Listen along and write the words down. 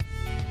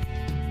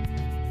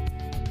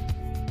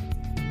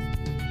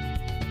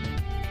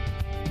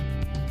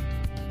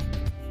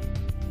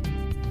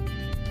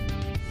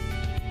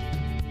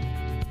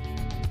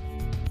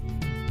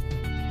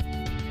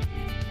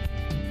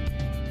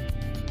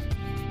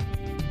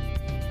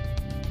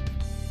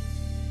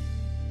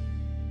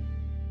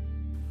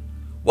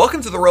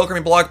Welcome to the Royal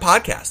Caribbean Blog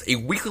Podcast, a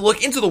weekly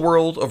look into the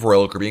world of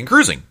Royal Caribbean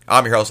cruising.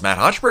 I'm your host, Matt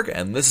Hochberg,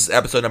 and this is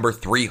episode number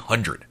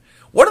 300.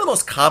 One of the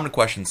most common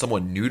questions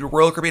someone new to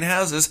Royal Caribbean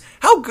has is,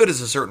 how good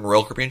is a certain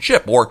Royal Caribbean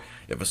ship? Or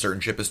if a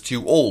certain ship is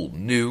too old,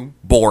 new,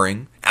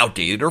 boring,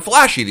 outdated, or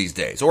flashy these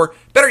days? Or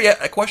better yet,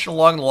 a question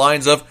along the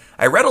lines of,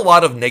 I read a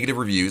lot of negative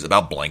reviews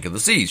about Blank of the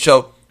Seas,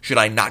 so should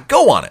I not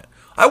go on it?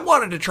 I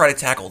wanted to try to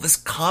tackle this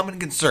common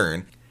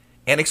concern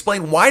and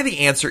explain why the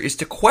answer is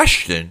to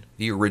question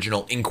the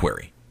original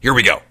inquiry. Here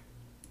we go.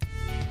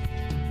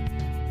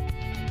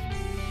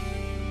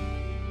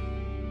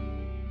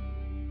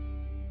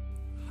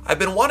 I've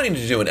been wanting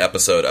to do an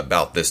episode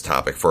about this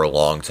topic for a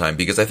long time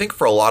because I think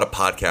for a lot of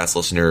podcast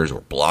listeners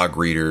or blog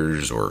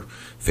readers or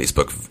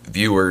Facebook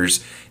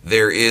viewers,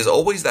 there is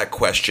always that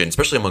question,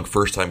 especially among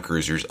first-time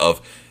cruisers,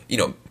 of,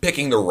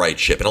 picking the right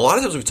ship. And a lot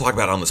of times we talk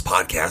about on this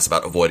podcast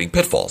about avoiding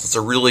pitfalls. It's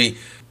a really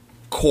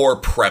core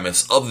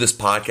premise of this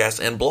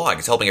podcast and blog.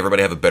 It's helping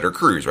everybody have a better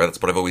cruise, right?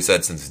 That's what I've always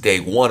said since day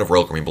one of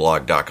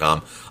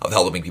RoyalCaribbeanBlog.com, of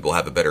helping people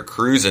have a better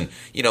cruise. And,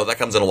 that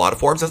comes in a lot of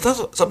forms. And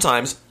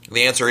sometimes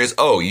the answer is,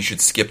 oh, you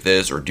should skip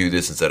this or do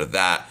this instead of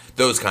that.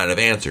 Those kind of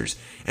answers.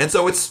 And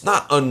so it's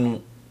not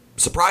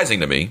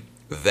unsurprising to me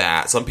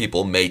that some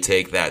people may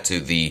take that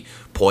to the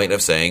point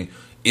of saying,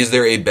 is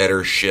there a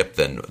better ship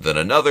than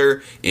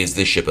another? Is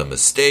this ship a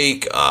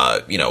mistake?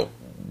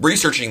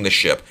 Researching the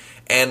ship.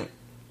 And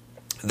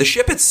the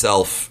ship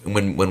itself,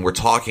 when we're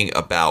talking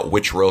about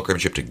which Royal Caribbean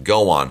ship to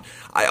go on,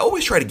 I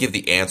always try to give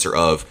the answer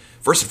of,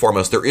 first and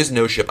foremost, there is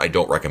no ship I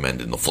don't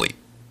recommend in the fleet.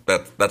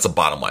 That's a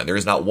bottom line. There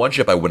is not one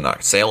ship I would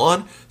not sail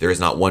on. There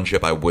is not one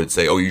ship I would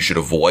say, oh, you should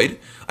avoid.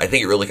 I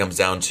think it really comes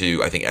down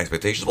to,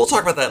 expectations. We'll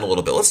talk about that in a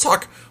little bit. Let's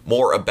talk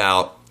more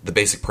about the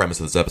basic premise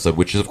of this episode,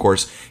 which is, of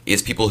course,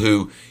 is people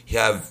who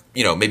have,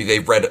 maybe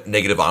they've read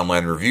negative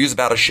online reviews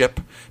about a ship.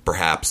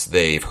 Perhaps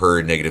they've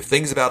heard negative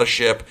things about a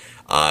ship.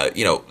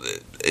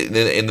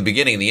 In the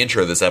beginning, in the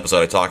intro of this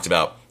episode, I talked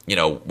about,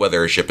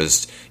 whether a ship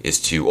is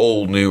too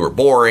old, new, or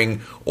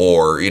boring,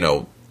 or,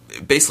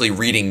 basically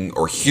reading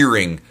or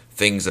hearing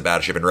things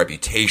about a ship and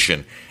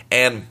reputation.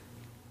 And,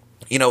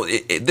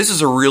 this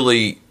is a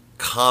really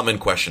common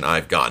question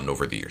I've gotten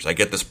over the years. I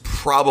get this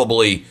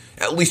probably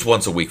at least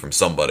once a week from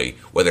somebody,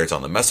 whether it's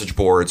on the message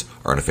boards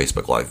or in a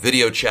Facebook Live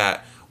video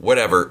chat,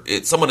 whatever.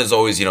 Someone is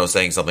always,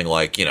 saying something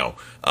like,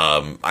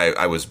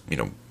 I was,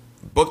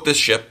 booked this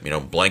ship,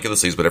 Blank of the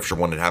Seas, whatever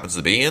one it happens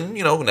to be, and,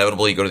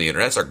 inevitably you go to the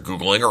internet, start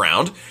Googling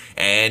around,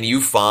 and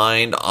you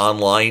find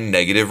online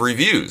negative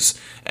reviews.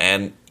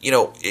 And,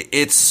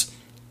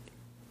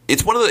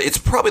 it's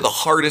probably the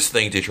hardest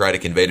thing to try to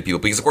convey to people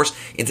because, of course,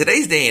 in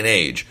today's day and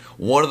age,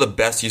 one of the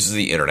best uses of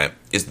the internet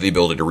is the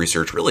ability to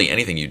research really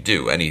anything you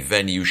do, any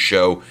venue,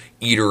 show,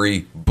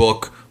 eatery,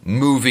 book,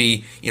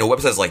 movie,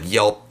 websites like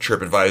Yelp,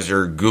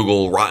 TripAdvisor,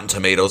 Google, Rotten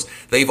Tomatoes.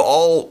 They've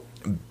all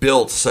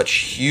built such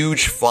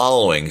huge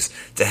followings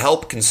to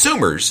help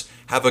consumers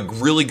have a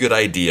really good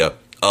idea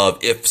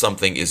of if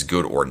something is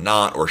good or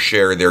not, or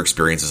share their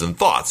experiences and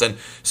thoughts. And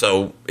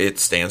so it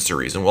stands to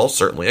reason, well,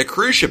 certainly a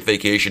cruise ship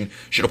vacation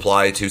should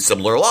apply to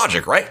similar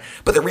logic, right?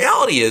 But the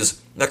reality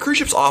is that cruise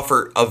ships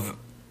offer a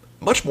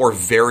much more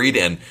varied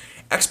and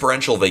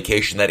experiential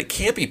vacation that it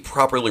can't be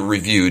properly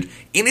reviewed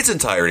in its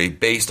entirety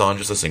based on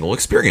just a single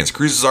experience.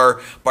 Cruises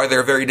are, by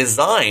their very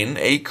design,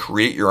 a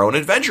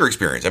create-your-own-adventure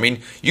experience. I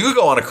mean, you could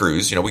go on a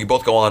cruise, we could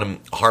both go on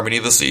Harmony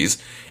of the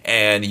Seas,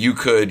 and you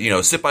could,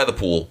 sit by the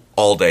pool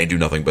all day and do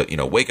nothing but,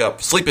 wake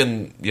up, sleep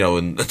in,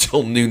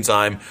 until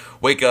noontime,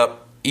 wake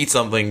up, eat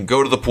something,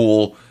 go to the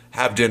pool,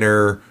 have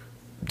dinner,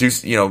 do,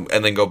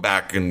 and then go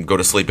back and go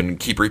to sleep and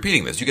keep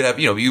repeating this. You could have,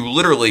 you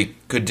literally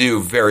could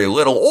do very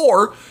little,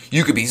 or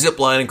you could be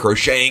ziplining,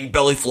 crocheting,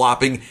 belly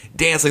flopping,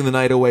 dancing the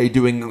night away,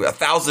 doing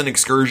 1,000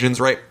 excursions,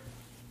 right?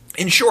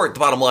 In short, the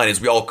bottom line is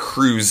we all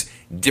cruise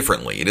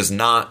differently. It is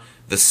not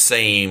the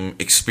same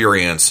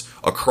experience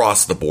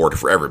across the board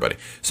for everybody.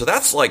 So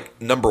that's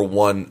like number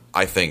one,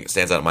 I think,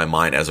 stands out in my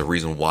mind as a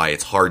reason why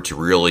it's hard to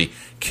really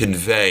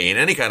convey in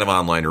any kind of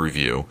online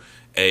review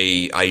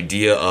a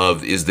idea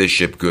of, is this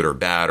ship good or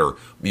bad, or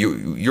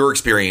your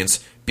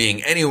experience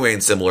being anyway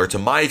similar to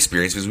my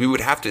experience, because we would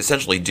have to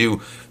essentially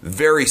do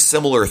very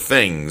similar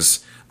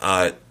things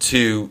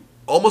to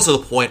almost to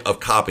the point of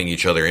copying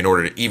each other in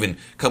order to even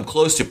come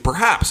close to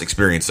perhaps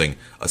experiencing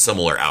a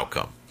similar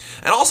outcome.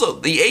 And also,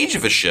 the age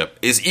of a ship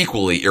is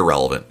equally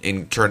irrelevant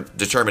in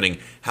determining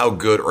how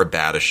good or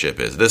bad a ship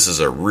is. This is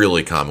a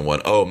really common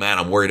one. Oh, man,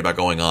 I'm worried about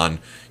going on,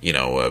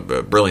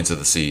 Brilliance of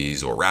the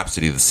Seas or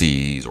Rhapsody of the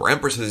Seas or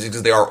Empress of the Seas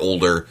because they are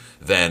older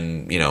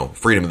than,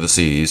 Freedom of the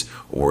Seas,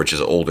 or which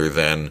is older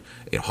than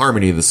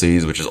Harmony of the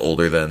Seas, which is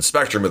older than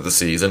Spectrum of the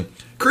Seas. And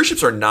cruise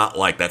ships are not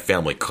like that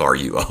family car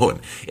you own.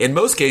 In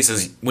most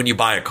cases, when you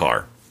buy a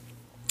car,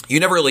 you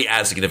never really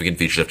add significant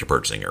features after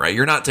purchasing it, right?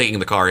 You're not taking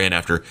the car in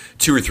after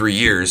 2 or 3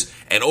 years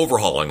and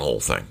overhauling the whole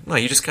thing. No,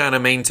 you just kind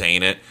of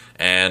maintain it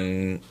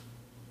and,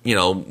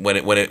 when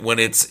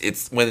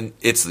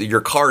it's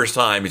your car's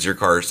time, it's your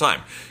car's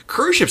time.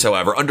 Cruise ships,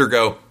 however,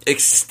 undergo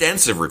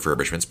extensive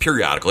refurbishments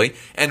periodically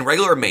and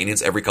regular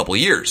maintenance every couple of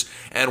years.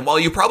 And while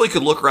you probably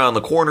could look around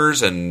the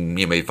corners and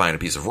you may find a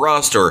piece of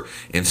rust or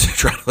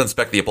try to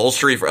inspect the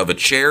upholstery of a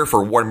chair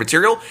for worn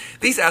material,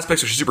 these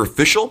aspects are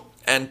superficial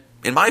and,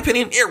 in my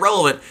opinion,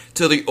 irrelevant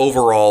to the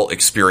overall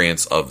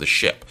experience of the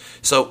ship.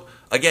 So,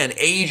 again,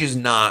 age is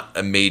not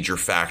a major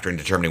factor in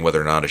determining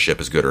whether or not a ship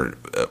is good or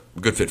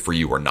good fit for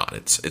you or not.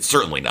 It's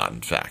certainly not,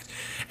 in fact.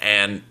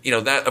 And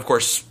that, of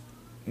course,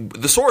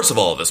 the source of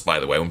all of this, by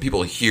the way, when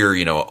people hear,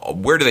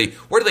 where do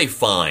they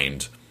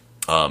find,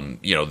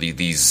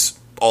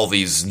 all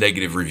these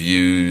negative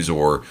reviews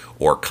or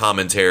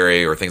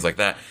commentary or things like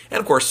that.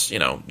 And of course,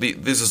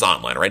 this is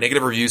online, right?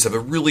 Negative reviews have a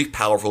really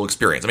powerful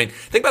experience. I mean,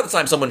 think about the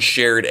time someone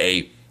shared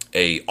a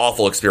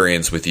awful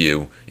experience with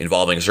you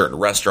involving a certain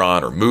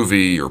restaurant or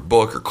movie or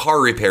book or car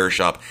repair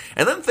shop,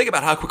 and then think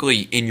about how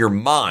quickly in your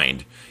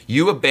mind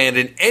you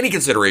abandon any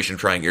consideration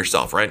of trying it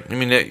yourself, right? I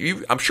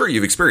mean, I'm sure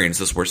you've experienced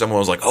this where someone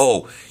was like,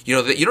 oh,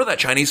 that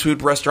Chinese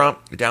food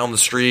restaurant down the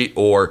street,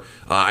 or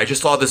I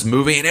just saw this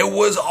movie and it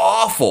was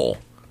awful,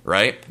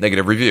 right?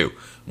 Negative review.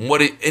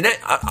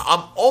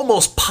 I'm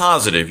almost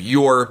positive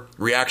your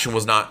reaction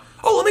was not,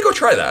 oh, let me go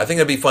try that. I think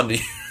that'd be fun to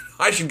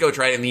I should go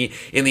try it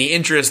in the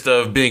interest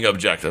of being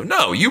objective.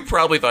 No, you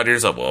probably thought to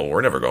yourself, well, we're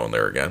never going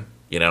there again,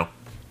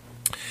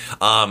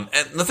 And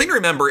the thing to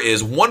remember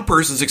is one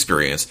person's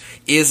experience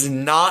is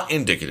not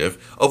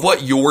indicative of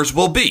what yours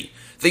will be.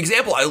 The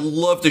example I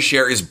love to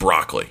share is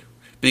broccoli,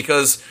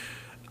 because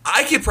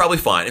I could probably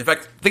find, in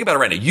fact, think about it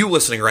right now, you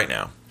listening right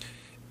now,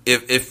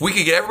 if we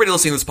could get everybody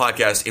listening to this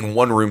podcast in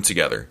one room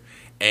together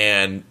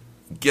and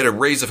get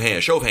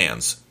a show of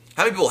hands,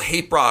 how many people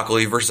hate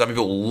broccoli versus how many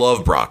people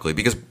love broccoli?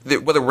 Because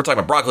whether we're talking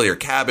about broccoli or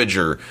cabbage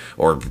or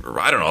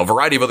I don't know, a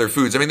variety of other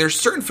foods, I mean, there's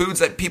certain foods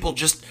that people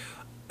just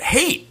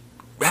hate,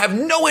 have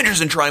no interest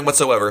in trying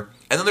whatsoever.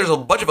 And then there's a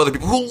bunch of other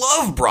people who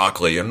love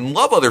broccoli and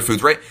love other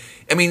foods, right?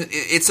 I mean,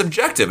 it's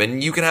subjective,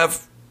 and you can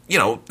have,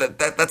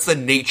 that's the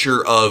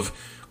nature of,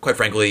 quite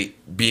frankly,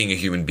 being a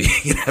human being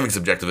and having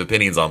subjective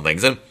opinions on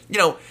things. And,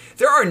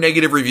 there are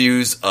negative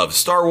reviews of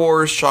Star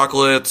Wars,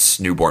 chocolates,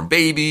 newborn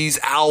babies,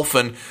 Alf,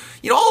 and,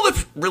 all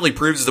that really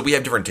proves is that we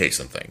have different tastes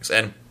in things.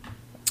 And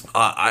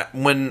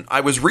when I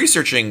was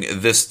researching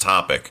this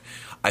topic,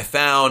 I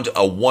found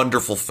a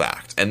wonderful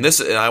fact. And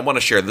I want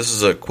to share, this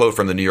is a quote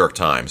from the New York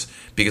Times,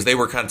 because they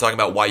were kind of talking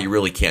about why you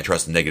really can't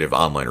trust negative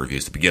online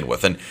reviews to begin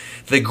with. And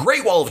the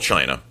Great Wall of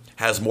China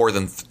has more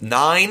than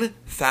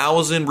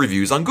 9,000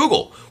 reviews on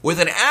Google, with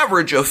an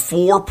average of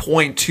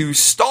 4.2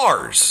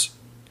 stars.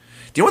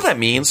 Do you know what that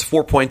means?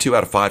 4.2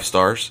 out of 5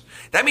 stars?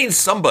 That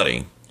means a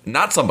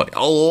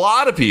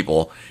lot of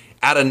people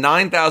out of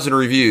 9,000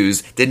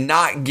 reviews did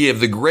not give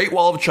the Great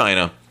Wall of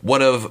China,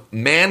 one of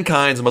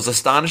mankind's most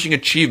astonishing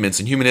achievements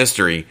in human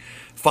history,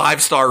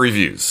 5-star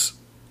reviews.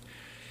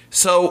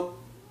 So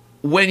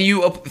when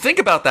you think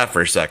about that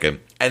for a second,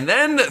 and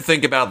then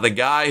think about the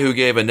guy who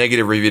gave a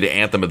negative review to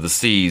Anthem of the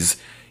Seas,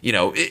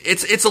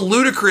 it's a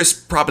ludicrous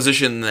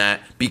proposition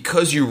that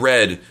because you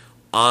read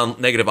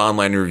on negative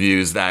online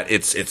reviews that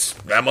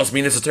that must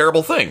mean it's a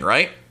terrible thing,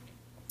 right?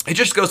 It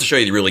just goes to show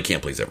you really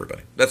can't please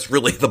everybody. That's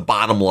really the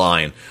bottom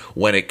line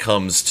when it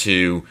comes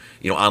to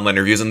online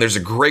reviews. And there's a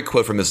great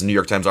quote from this New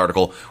York Times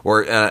article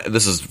where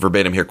this is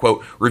verbatim here,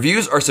 quote,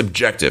 "Reviews are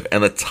subjective,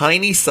 and the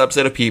tiny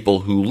subset of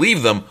people who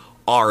leave them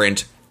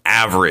aren't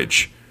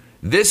average."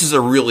 This is a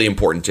really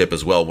important tip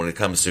as well when it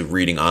comes to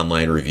reading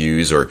online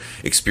reviews or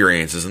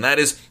experiences, and that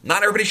is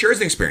not everybody shares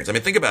the experience. I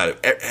mean, think about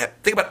it.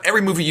 Think about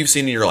every movie you've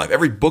seen in your life,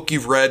 every book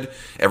you've read,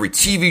 every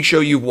TV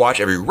show you've watched,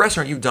 every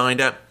restaurant you've dined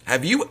at.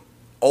 Have you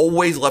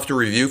always left a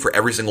review for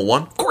every single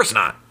one? Of course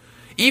not.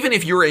 Even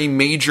if you're a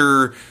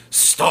major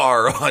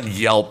star on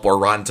Yelp or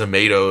Rotten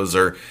Tomatoes,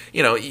 or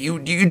you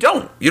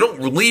don't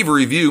leave a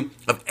review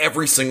of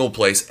every single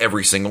place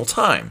every single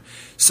time.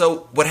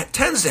 So what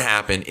tends to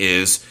happen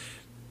is,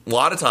 a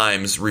lot of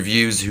times,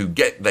 reviews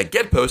that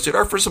get posted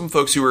are for some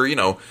folks who are,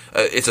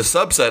 it's a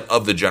subset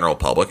of the general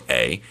public,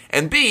 A,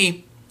 and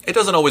B, it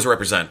doesn't always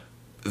represent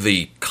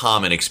the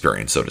common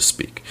experience, so to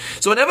speak.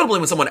 So inevitably,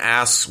 when someone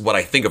asks what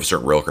I think of a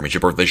certain Royal Caribbean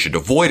ship, or if they should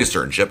avoid a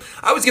certain ship,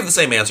 I always give the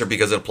same answer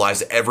because it applies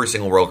to every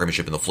single Royal Caribbean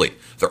ship in the fleet.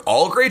 They're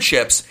all great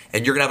ships,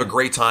 and you're going to have a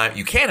great time.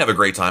 You can have a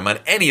great time on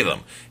any of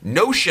them.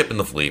 No ship in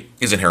the fleet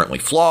is inherently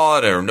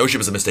flawed, or no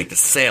ship is a mistake to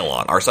sail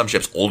on. Are some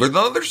ships older than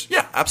others?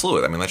 Yeah,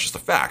 absolutely. I mean, that's just a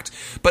fact.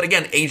 But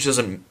again, age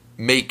doesn't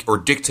make or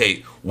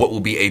dictate what will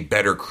be a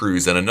better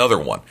cruise than another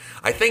one.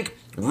 I think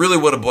really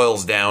what it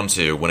boils down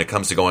to when it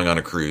comes to going on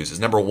a cruise is,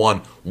 number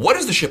one, what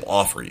does the ship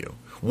offer you?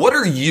 What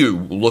are you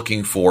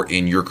looking for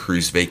in your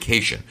cruise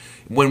vacation?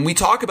 When we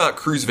talk about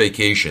cruise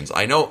vacations,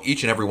 I know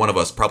each and every one of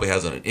us probably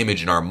has an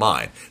image in our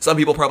mind. Some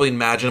people probably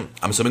imagine,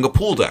 I'm assuming, a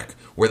pool deck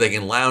where they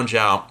can lounge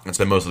out and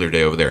spend most of their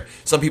day over there.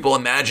 Some people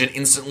imagine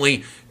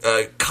instantly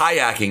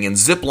kayaking and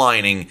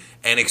ziplining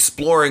and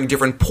exploring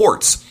different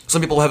ports.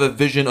 Some people have a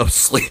vision of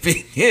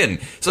sleeping in.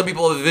 Some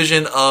people have a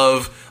vision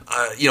of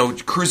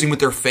cruising with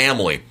their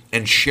family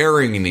and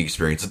sharing in the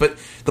experiences. But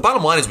the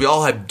bottom line is we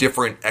all have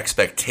different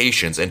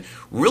expectations. And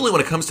really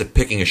when it comes to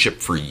picking a ship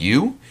for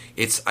you,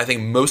 it's, I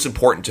think, most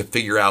important to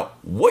figure out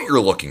what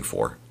you're looking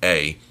for,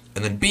 A,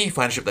 and then B,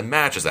 find a ship that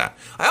matches that.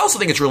 I also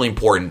think it's really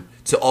important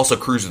to also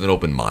cruise with an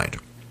open mind.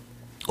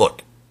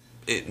 Look,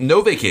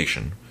 no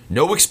vacation,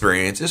 no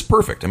experience is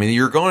perfect. I mean,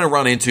 you're going to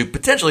run into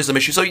potentially some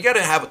issues, so you got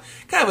to have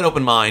kind of an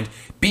open mind,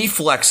 be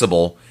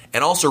flexible,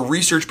 and also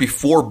research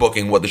before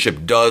booking what the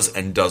ship does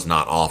and does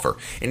not offer.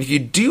 And if you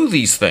do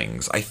these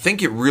things, I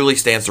think it really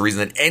stands to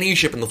reason that any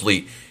ship in the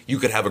fleet you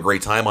could have a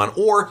great time on,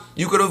 or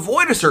you could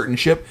avoid a certain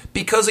ship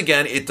because,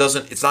 again,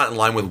 it's not in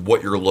line with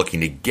what you're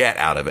looking to get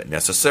out of it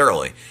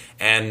necessarily.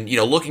 And,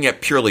 looking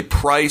at purely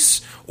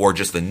price or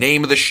just the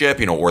name of the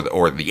ship,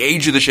 or the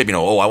age of the ship, I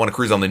want to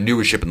cruise on the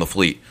newest ship in the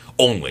fleet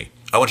only.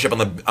 I want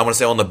to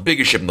sail on the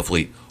biggest ship in the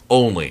fleet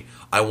only.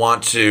 I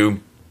want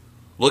to.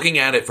 Looking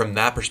at it from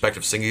that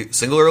perspective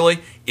singularly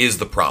is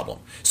the problem.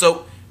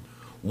 So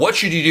what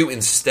should you do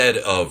instead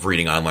of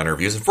reading online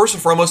reviews? And first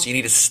and foremost, you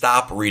need to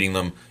stop reading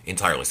them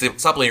entirely.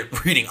 Stop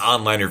reading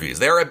online reviews.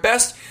 They are at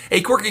best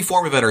a quirky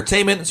form of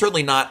entertainment and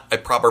certainly not a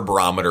proper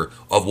barometer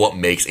of what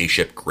makes a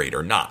ship great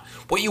or not.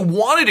 What you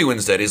want to do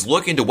instead is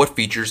look into what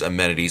features,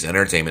 amenities, and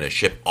entertainment a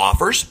ship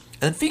offers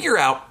and figure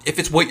out if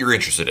it's what you're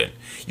interested in.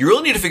 You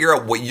really need to figure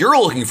out what you're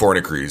looking for in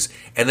a cruise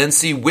and then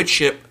see which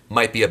ship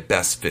might be a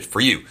best fit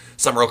for you.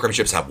 Some Royal Caribbean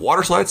ships have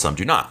water slides, some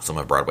do not. Some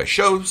have Broadway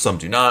shows, some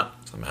do not.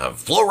 Some have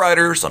flow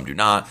riders, some do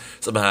not.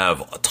 Some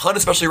have a ton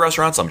of specialty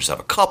restaurants, some just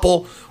have a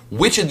couple.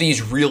 Which of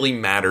these really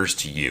matters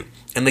to you?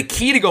 And the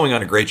key to going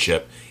on a great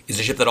ship is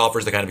a ship that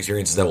offers the kind of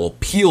experiences that will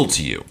appeal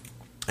to you.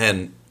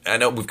 And I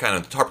know we've kind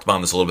of talked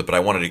about this a little bit, but I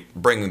wanted to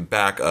bring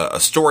back a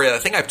story that I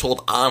think I've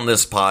told on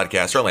this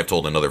podcast. Certainly I've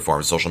told in other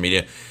forms of social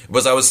media.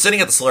 Was I was sitting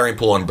at the Solarium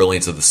Pool on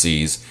Brilliance of the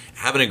Seas,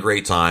 having a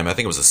great time. I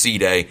think it was a sea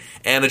day.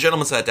 And a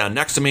gentleman sat down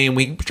next to me, and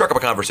we struck up a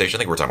conversation. I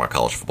think we were talking about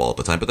college football at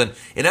the time. But then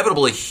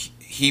inevitably,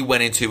 he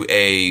went into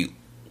a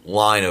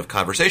line of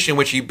conversation in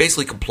which he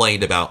basically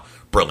complained about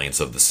Brilliance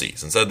of the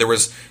Seas and said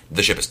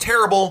the ship is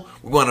terrible.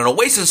 We went on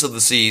Oasis of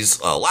the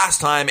Seas last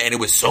time, and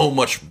it was so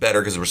much better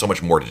because there was so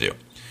much more to do.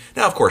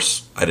 Now, of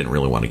course, I didn't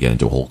really want to get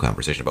into a whole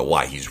conversation about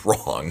why he's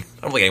wrong.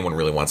 I don't think anyone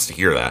really wants to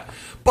hear that.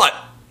 But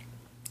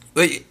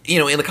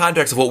in the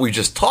context of what we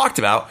just talked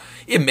about,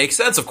 it makes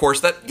sense, of course,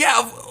 that,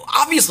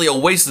 obviously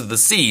Oasis of the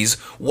Seas,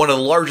 one of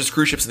the largest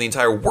cruise ships in the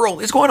entire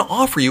world, is going to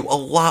offer you a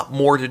lot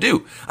more to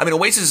do. I mean,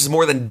 Oasis is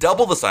more than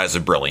double the size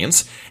of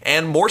Brilliance,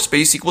 and more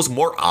space equals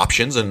more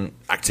options and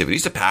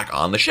activities to pack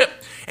on the ship.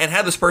 And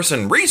had this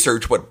person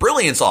research what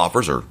Brilliance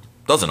offers, or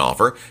doesn't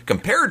offer,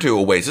 compared to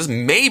Oasis,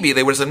 maybe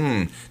they would have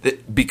said,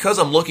 that because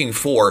I'm looking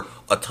for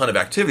a ton of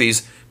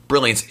activities,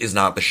 Brilliance is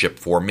not the ship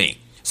for me.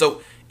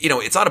 So,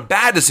 it's not a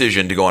bad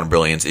decision to go on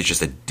Brilliance, it's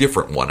just a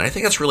different one. And I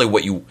think that's really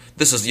what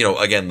this is,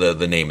 again,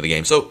 the name of the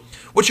game. So,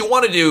 what you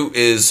want to do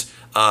is,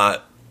 now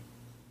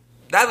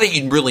that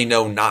you really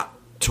know not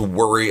to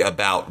worry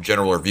about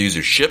general reviews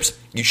of ships,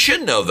 you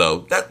should know,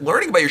 though, that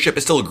learning about your ship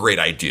is still a great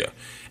idea.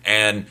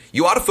 And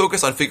you ought to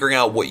focus on figuring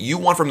out what you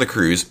want from the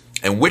cruise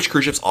and which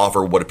cruise ships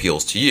offer what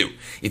appeals to you.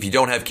 If you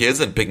don't have kids,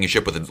 then picking a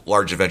ship with a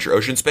large adventure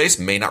ocean space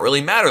may not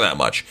really matter that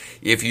much.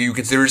 If you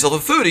consider yourself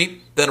a foodie,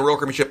 then a Royal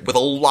Caribbean ship with a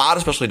lot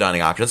of specialty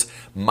dining options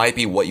might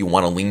be what you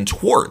want to lean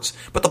towards.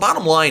 But the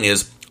bottom line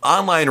is,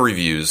 online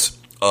reviews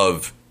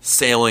of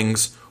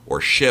sailings or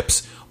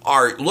ships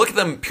look at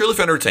them purely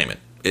for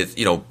entertainment. It's,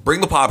 bring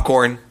the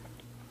popcorn,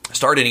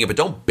 start eating it, but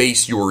don't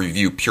base your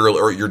review purely,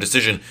 or your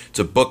decision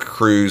to book a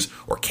cruise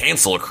or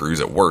cancel a cruise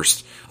at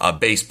worst,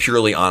 based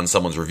purely on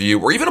someone's review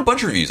or even a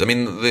bunch of reviews. I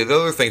mean, the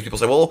other things people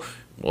say, well,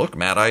 look,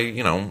 Matt,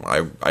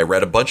 I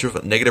read a bunch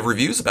of negative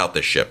reviews about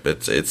this ship.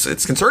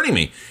 It's concerning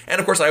me. And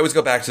of course, I always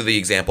go back to the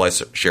example I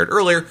shared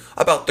earlier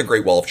about the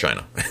Great Wall of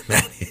China.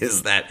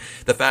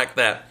 The fact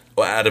that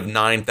out of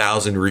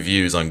 9,000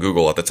 reviews on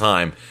Google at the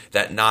time,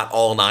 that not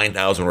all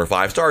 9,000 were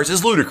 5 stars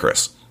is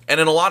ludicrous. And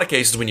in a lot of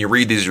cases, when you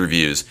read these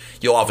reviews,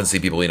 you'll often see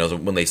people,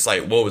 when they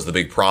cite what was the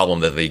big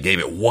problem that they gave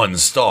it 1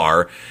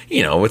 star,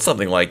 it's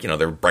something like,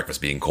 their breakfast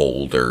being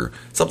cold or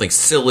something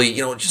silly,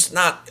 just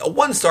not a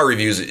 1-star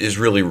review is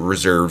really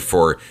reserved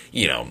for,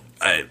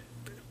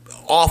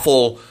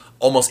 awful,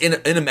 almost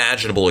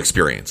unimaginable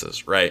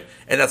experiences, right?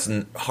 And that's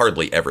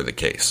hardly ever the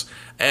case.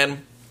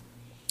 And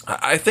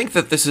I think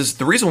that this is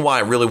the reason why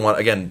I really want,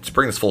 again, to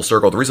bring this full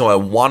circle, the reason why I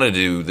want to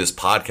do this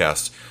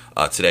podcast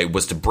today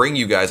was to bring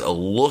you guys a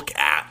look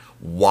at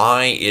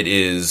why it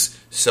is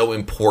so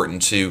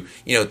important to,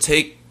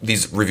 take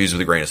these reviews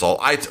with a grain of salt.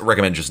 I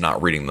recommend just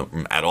not reading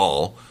them at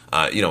all.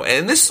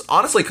 And this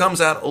honestly comes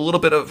at a little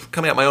bit of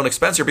coming at my own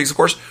expense here because, of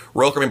course,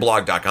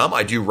 RoyalCaribbeanBlog.com,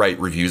 I do write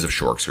reviews of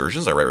shore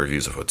excursions. I write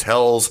reviews of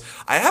hotels.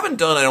 I haven't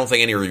done, I don't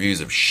think, any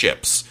reviews of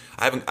ships.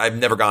 I've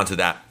never gone to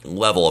that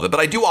level of it, but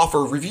I do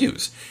offer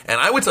reviews.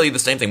 And I would tell you the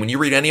same thing. When you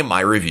read any of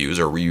my reviews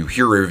or you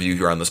hear a review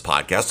here on this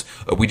podcast,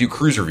 we do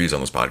cruise reviews on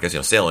this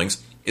podcast,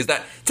 sailings. is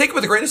that take it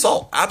with a grain of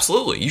salt.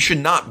 Absolutely. You should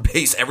not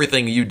base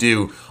everything you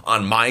do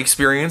on my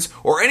experience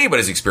or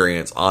anybody's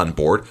experience on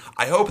board.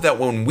 I hope that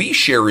when we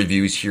share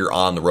reviews here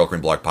on the Royal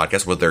Caribbean Blog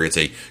Podcast, whether it's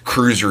a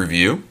cruise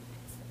review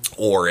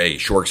or a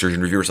shore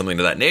excursion review or something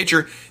of that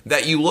nature,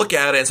 that you look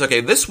at it and say,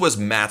 okay, this was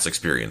Matt's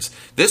experience.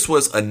 This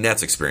was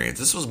Annette's experience.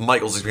 This was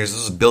Michael's experience.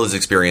 This was Billy's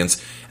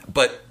experience,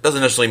 but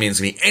doesn't necessarily mean it's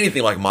going to be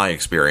anything like my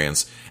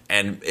experience.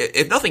 And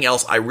if nothing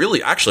else,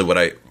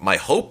 my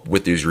hope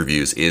with these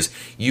reviews is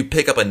you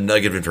pick up a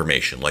nugget of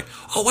information like,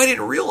 oh, I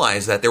didn't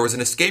realize that there was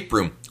an escape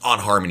room on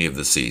Harmony of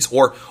the Seas.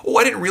 Or, oh,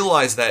 I didn't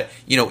realize that,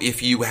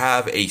 if you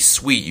have a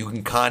suite, you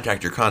can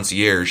contact your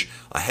concierge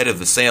ahead of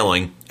the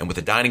sailing and with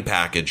a dining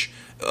package,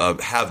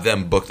 have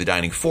them book the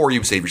dining for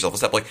you, save yourself a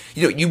step. Like,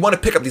 you want to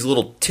pick up these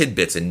little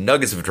tidbits and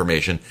nuggets of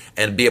information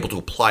and be able to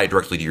apply it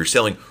directly to your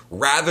sailing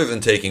rather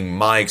than taking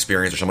my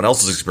experience or someone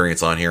else's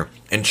experience on here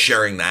and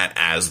sharing that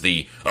as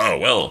the, oh,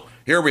 well,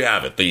 here we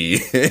have it.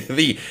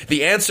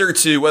 The answer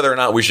to whether or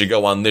not we should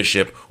go on this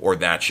ship or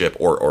that ship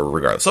or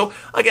regardless. So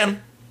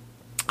again,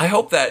 I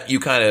hope that you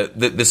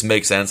this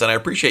makes sense, and I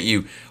appreciate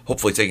you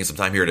hopefully taking some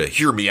time here to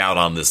hear me out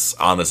on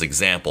this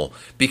example,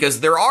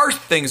 because there are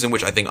things in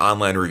which I think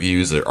online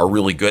reviews are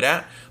really good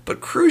at, but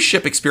cruise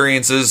ship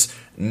experiences,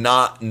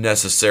 not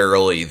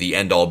necessarily the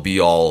end-all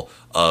be-all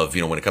of,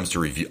 when it comes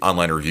to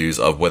online reviews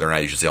of whether or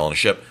not you should sail on a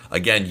ship.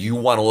 Again, you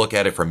want to look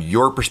at it from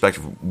your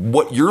perspective,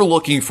 what you're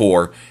looking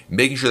for,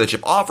 making sure that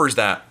ship offers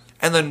that,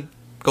 and then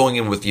going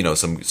in with,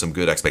 some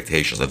good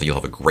expectations. I think you'll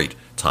have a great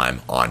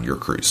time on your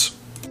cruise.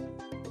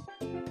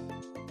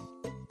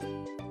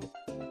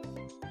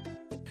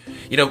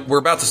 We're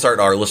about to start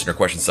our listener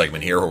question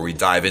segment here where we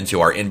dive into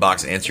our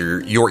inbox and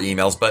answer your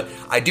emails, but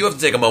I do have to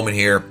take a moment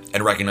here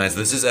and recognize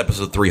this is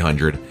episode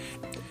 300.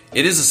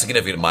 It is a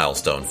significant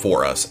milestone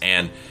for us,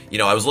 and,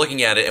 I was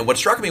looking at it, and what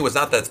struck me was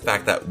not the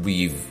fact that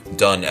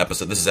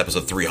this is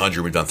episode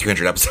 300, we've done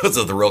 300 episodes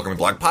of the Royal Caribbean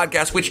Blog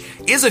Podcast, which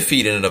is a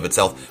feat in and of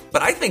itself,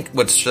 but I think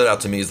what stood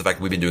out to me is the fact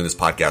that we've been doing this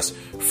podcast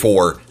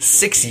for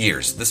 6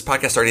 years. This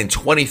podcast started in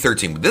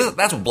 2013.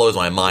 That's what blows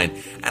my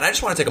mind, and I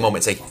just want to take a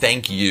moment and say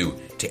thank you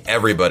to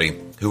everybody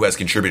who has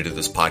contributed to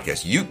this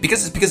podcast.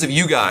 Because it's because of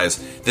you guys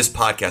this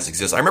podcast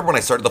exists. I remember when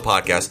I started the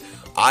podcast,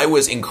 I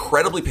was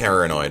incredibly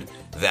paranoid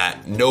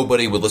that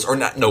nobody would listen, or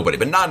not nobody,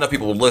 but not enough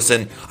people would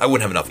listen. I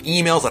wouldn't have enough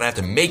emails that I have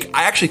to make.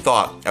 I actually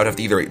thought I would have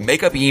to either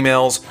make up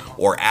emails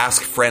or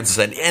ask friends to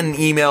send in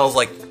emails,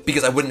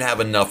 because I wouldn't have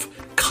enough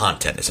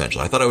content,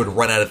 essentially. I thought I would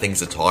run out of things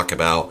to talk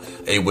about.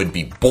 It would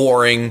be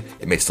boring.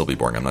 It may still be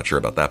boring. I'm not sure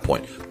about that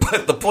point.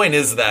 But the point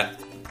is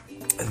that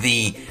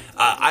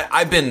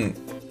I've been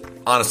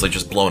honestly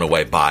just blown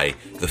away by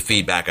the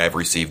feedback I've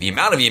received, the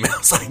amount of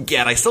emails I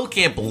get. I still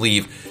can't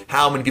believe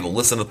how many people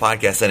listen to the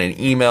podcast, send in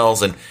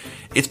emails, and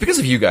it's because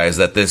of you guys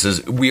that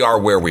we are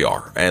where we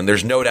are. And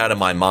there's no doubt in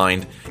my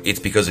mind, it's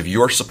because of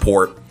your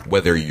support,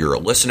 whether you're a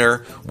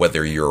listener,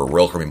 whether you're a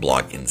Royal Caribbean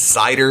Blog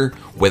insider,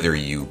 whether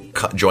you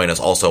join us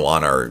also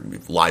on our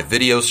live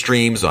video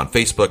streams on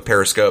Facebook,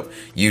 Periscope,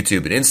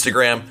 YouTube, and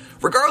Instagram.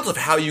 Regardless of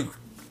how you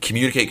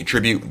communicate,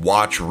 contribute,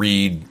 watch,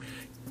 read,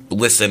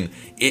 listen,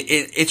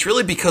 it's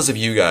really because of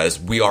you guys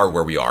we are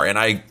where we are. And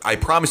I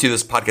promise you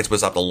this podcast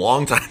was up a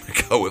long time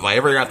ago if I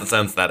ever got the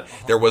sense that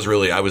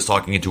I was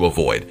talking into a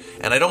void.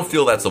 And I don't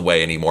feel that's the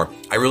way anymore.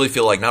 I really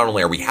feel like not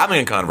only are we having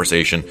a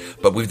conversation,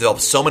 but we've developed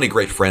so many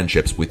great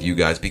friendships with you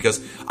guys,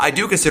 because I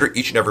do consider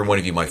each and every one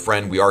of you my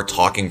friend. We are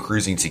talking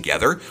cruising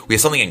together. We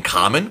have something in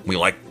common. We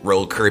like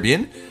Royal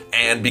Caribbean.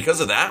 And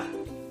because of that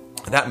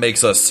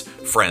makes us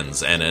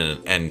friends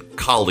and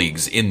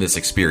colleagues in this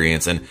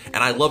experience, and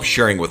I love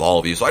sharing with all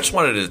of you. So I just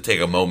wanted to take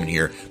a moment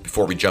here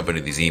before we jump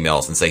into these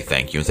emails and say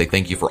thank you, and say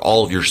thank you for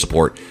all of your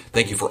support.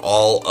 Thank you for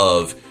all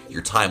of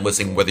your time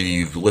listening, whether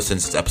you've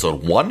listened since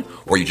episode 1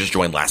 or you just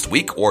joined last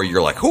week, or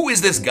you're like, who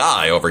is this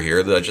guy over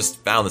here that just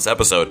found this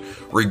episode?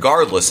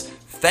 Regardless,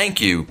 thank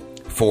you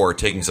for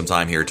taking some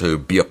time here to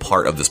be a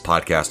part of this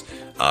podcast.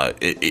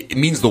 It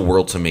means the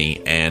world to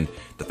me, and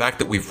the fact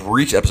that we've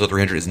reached episode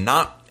 300 is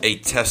not a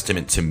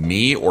testament to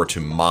me or to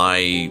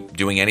my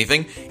doing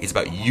anything. It's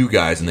about you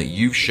guys, and that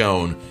you've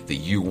shown that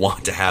you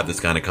want to have this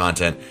kind of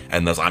content,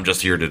 and thus I'm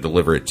just here to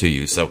deliver it to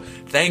you. So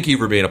thank you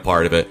for being a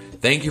part of it.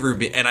 Thank you for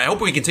being, and I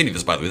hope we continue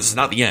this, by the way. This is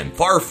not the end.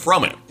 Far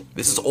from it.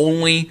 This is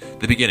only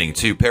the beginning.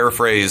 To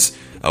paraphrase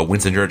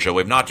Winston Churchill,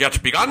 we've not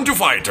yet begun to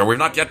fight, or we've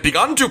not yet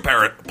begun to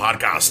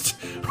podcast.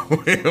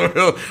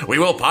 we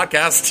will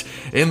podcast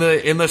in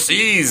the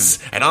seas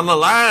and on the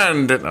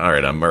land. All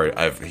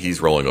right,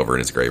 he's rolling over in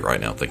his grave right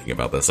now thinking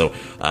about this. So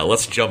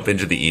let's jump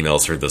into the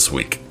emails for this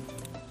week.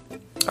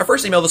 Our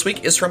first email this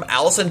week is from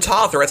Allison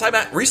Toth, who writes, "Hi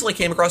Matt, recently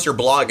came across your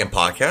blog and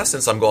podcast.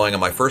 Since I'm going on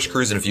my first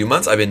cruise in a few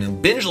months, I've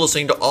been binge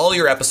listening to all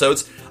your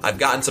episodes. I've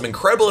gotten some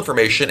incredible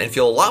information and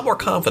feel a lot more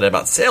confident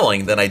about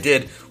sailing than I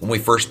did when we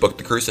first booked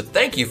the cruise, so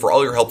thank you for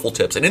all your helpful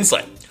tips and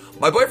insight.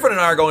 My boyfriend and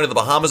I are going to the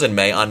Bahamas in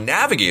May on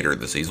Navigator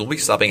this season. We'll be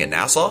stopping at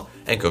Nassau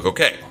and Coco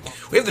Cay.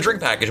 We have the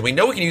drink package, and we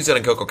know we can use it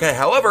in Coco Cay.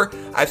 However,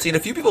 I've seen a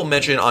few people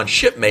mention on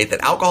Shipmate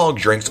that alcoholic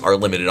drinks are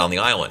limited on the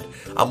island.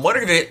 I'm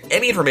wondering if you have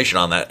any information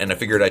on that, and I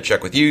figured I'd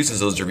check with you since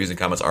those reviews and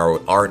comments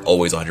aren't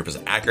always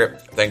 100% accurate.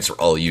 Thanks for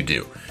all you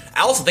do.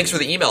 Allison, thanks for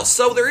the email.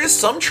 So there is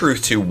some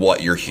truth to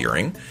what you're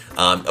hearing.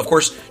 Of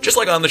course, just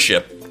like on the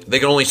ship, they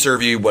can only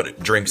serve you what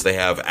drinks they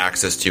have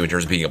access to in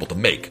terms of being able to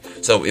make.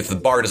 So if the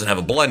bar doesn't have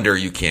a blender,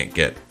 you can't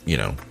get,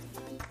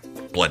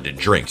 blended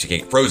drinks. You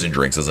can't get frozen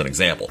drinks as an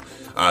example.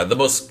 The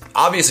most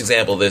obvious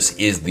example of this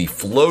is the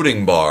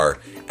floating bar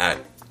at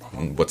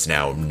what's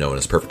now known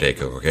as Perfect Day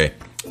Coco Cay.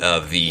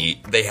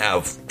 They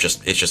have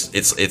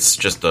it's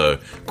just a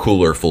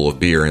cooler full of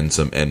beer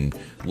and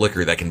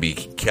liquor that can be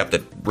kept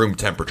at room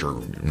temperature,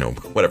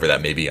 whatever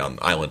that may be on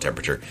island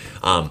temperature.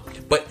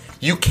 But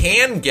you're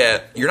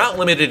not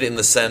limited in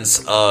the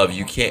sense of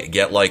you can't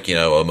get a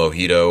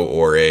mojito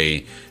or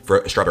a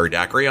strawberry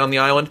daiquiri on the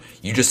island.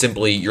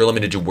 You're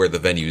limited to where the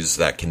venues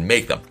that can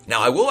make them.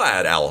 Now, I will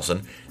add,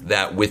 Allison,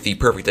 that with the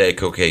Perfect Day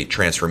Coco Cay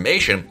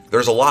transformation,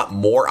 there's a lot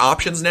more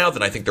options now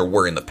than I think there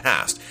were in the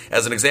past.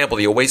 As an example,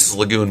 the Oasis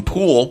Lagoon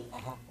pool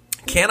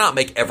cannot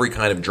make every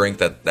kind of drink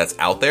that's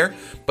out there,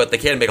 but they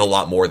can make a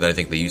lot more than I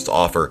think they used to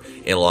offer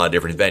in a lot of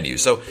different venues.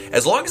 So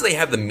as long as they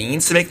have the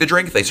means to make the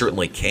drink, they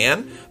certainly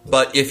can.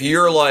 But if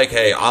you're like,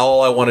 hey,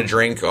 all I want to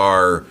drink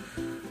are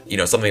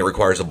something that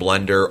requires a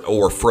blender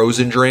or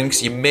frozen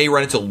drinks, you may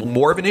run into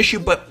more of an issue.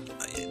 But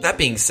that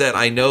being said,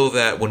 I know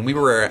that when we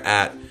were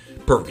at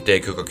Perfect Day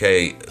Coco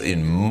Cay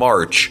in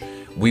March,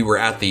 we were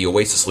at the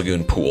Oasis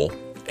Lagoon pool,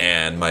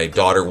 and my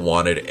daughter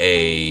wanted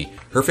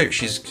her favorite.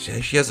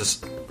 She has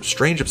this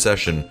strange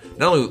obsession,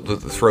 not only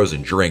with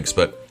frozen drinks,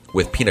 but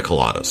with pina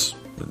coladas.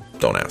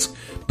 Don't ask.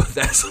 But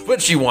that's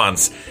what she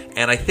wants.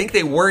 And I think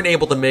they weren't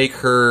able to make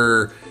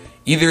her,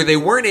 either they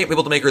weren't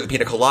able to make her the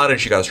pina colada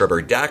and she got a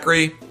strawberry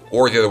daiquiri,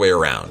 or the other way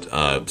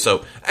around.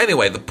 So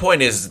anyway, the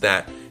point is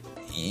that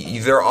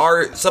there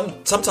are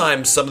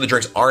sometimes some of the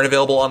drinks aren't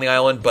available on the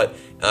island, but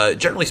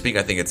generally speaking,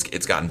 I think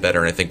it's gotten better.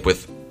 And I think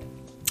with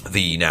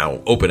the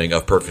now opening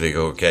of Perfect Day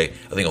Coco Cay,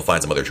 I think you'll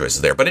find some other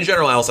choices there. But in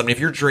general, Alice, if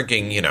you're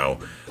drinking,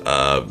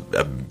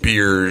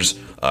 beers,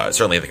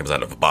 certainly if it comes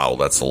out of a bottle,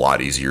 that's a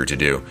lot easier to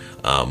do.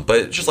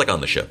 But just like on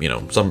the ship,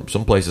 some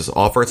places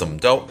offer it, some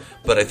don't.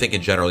 But I think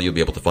in general, you'll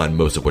be able to find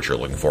most of what you're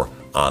looking for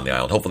on the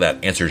island. Hopefully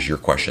that answers your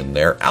question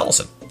there,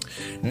 Allison.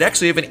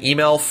 Next, we have an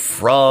email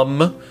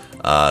from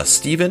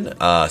Steve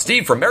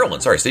from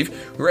Maryland. Sorry, Steve.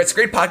 Who writes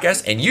great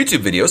podcasts and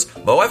YouTube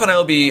videos. My wife and I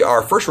will be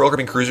our first Royal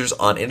Caribbean cruisers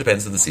on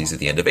Independence of the Seas at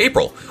the end of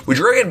April. Would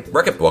you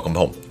welcome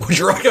home? Would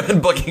you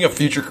recommend booking a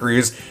future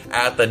cruise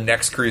at the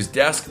next cruise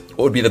desk?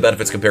 What would be the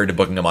benefits compared to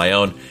booking on my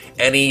own?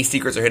 Any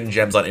secrets or hidden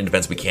gems on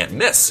Independence we can't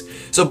miss?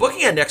 So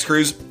booking at Next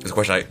Cruise is a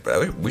question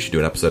we should do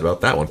an episode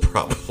about that one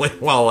probably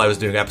while I was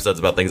doing episodes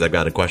about things I've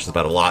gotten questions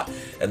about a lot.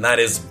 And that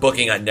is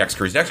booking at Next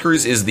Cruise. Next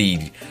Cruise is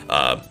the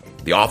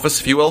office,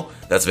 if you will,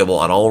 that's available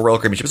on all Royal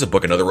Caribbean ships. So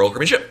book another Royal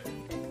Caribbean ship.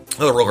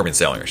 Another Royal Caribbean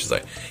sailing, I should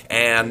say.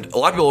 And a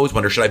lot of people always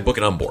wonder, should I book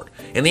it on board?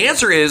 And the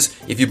answer is,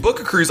 if you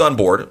book a cruise on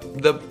board,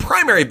 the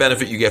primary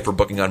benefit you get for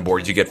booking on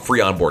board is you get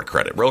free onboard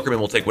credit. Royal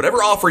Caribbean will take whatever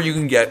offer you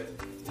can get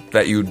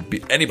that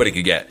anybody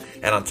could get,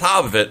 and on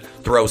top of it,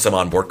 throw some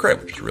onboard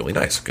credit, which is really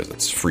nice because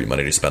it's free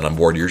money to spend on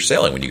board your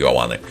sailing when you go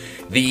on it.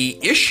 The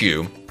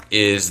issue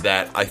is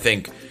that I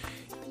think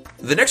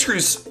the next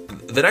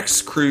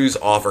cruise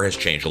offer has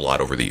changed a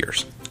lot over the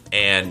years.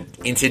 And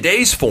in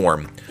today's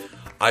form,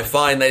 I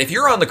find that if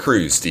you're on the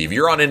cruise, Steve,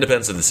 you're on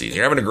Independence of the Seas,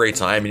 you're having a great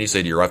time, and you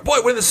say to your wife, boy,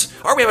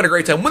 aren't we having a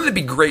great time? Wouldn't it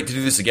be great to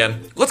do this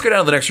again? Let's go down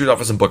to the next cruise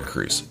office and book a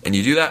cruise. And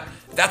you do that,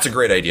 that's a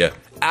great idea.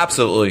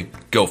 Absolutely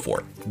go for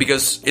it.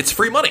 Because it's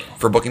free money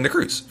for booking the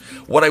cruise.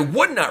 What I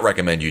would not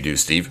recommend you do,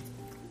 Steve,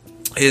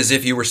 is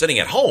if you were sitting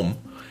at home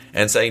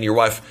and saying to your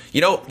wife,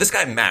 this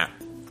guy Matt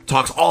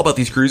talks all about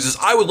these cruises.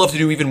 I would love to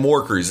do even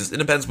more cruises.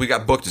 Independence we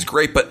got booked is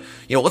great, but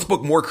let's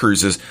book more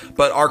cruises.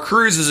 But our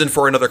cruise isn't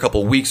for another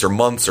couple of weeks or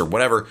months or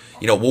whatever.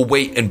 We'll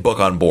wait and book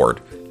on board.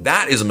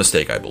 That is a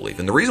mistake, I believe.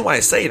 And the reason why I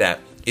say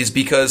that is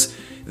because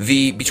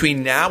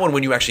between now and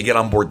when you actually get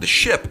on board the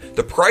ship,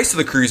 the price of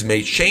the cruise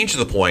may change to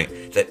the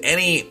point that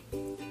any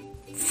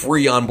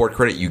free onboard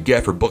credit you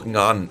get for booking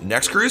on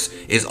Next Cruise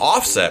is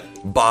offset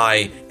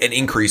by an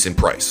increase in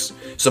price.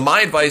 So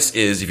my advice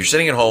is, if you're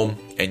sitting at home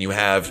and you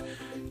have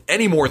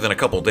any more than a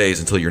couple of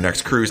days until your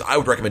next cruise, I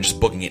would recommend just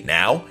booking it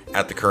now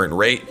at the current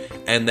rate,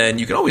 and then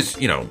you can always,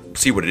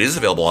 see what it is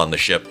available on the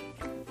ship.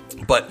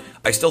 But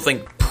I still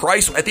think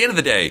price, at the end of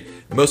the day,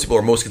 most people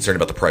are most concerned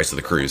about the price of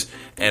the cruise,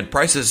 and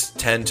prices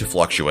tend to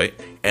fluctuate,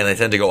 and they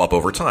tend to go up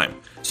over time.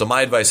 So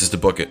my advice is to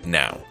book it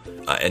now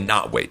and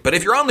not wait. But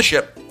if you're on the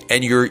ship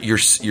and you're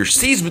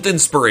seized with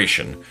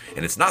inspiration,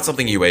 and it's not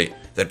something you ate,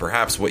 then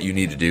perhaps what you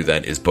need to do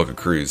then is book a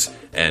cruise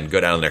and go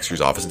down to the next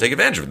cruise office and take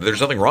advantage of it.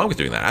 There's nothing wrong with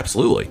doing that.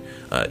 Absolutely.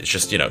 It's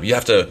just, you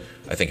have to,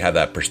 I think, have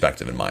that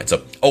perspective in mind.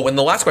 So, and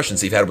the last question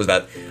Steve had was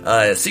about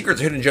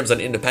secrets, hidden gems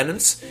on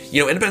Independence.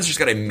 Independence just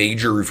got a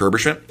major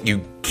refurbishment.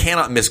 You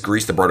cannot miss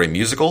Grease, the Broadway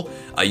musical.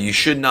 You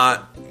should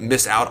not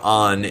miss out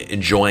on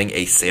enjoying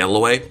a sail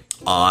away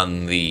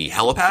on the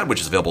helipad,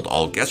 which is available to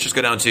all guests. Just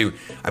go down to,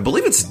 I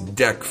believe it's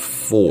deck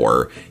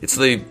 4. It's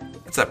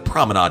that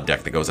promenade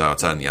deck that goes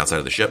outside on the outside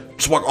of the ship.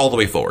 Just walk all the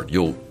way forward.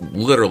 You'll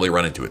literally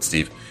run into it,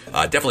 Steve.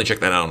 Definitely check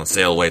that out on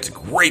sail away. It's a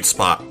great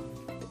spot.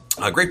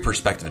 A great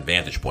perspective and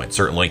vantage point,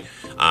 certainly.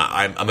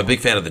 I'm a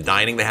big fan of the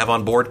dining they have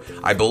on board.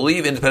 I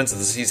believe Independence of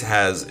the Seas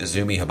has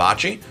Izumi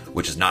Hibachi,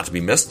 which is not to be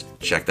missed.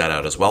 Check that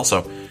out as well.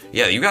 So,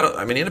 yeah,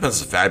 Independence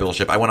is a fabulous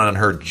ship. I went on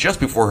her just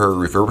before her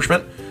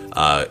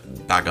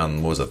refurbishment, back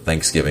on,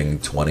 Thanksgiving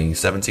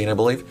 2017, I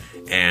believe.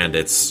 And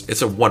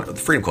the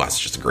Freedom class is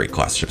just a great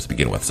class of ships to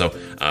begin with. So,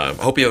 I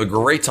hope you have a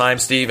great time,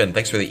 Steve, and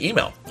thanks for the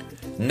email.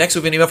 Next, we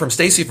have an email from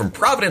Stacy from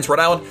Providence, Rhode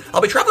Island.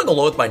 I'll be traveling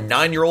alone with my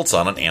 9-year-old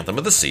son on Anthem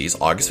of the Seas,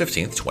 August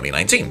 15th,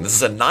 2019. This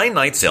is a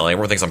 9-night sailing.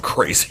 Everyone thinks I'm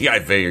crazy. I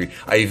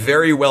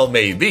very well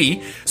may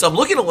be. So I'm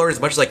looking to learn as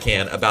much as I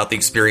can about the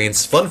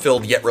experience,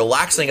 fun-filled yet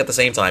relaxing at the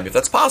same time, if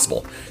that's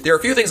possible. There are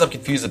a few things I'm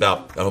confused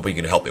about. I hope you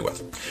can help me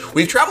with.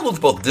 We've traveled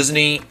with both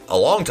Disney a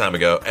long time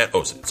ago,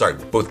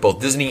 both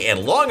Disney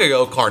and long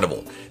ago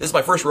Carnival. This is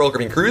my first Royal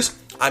Caribbean cruise.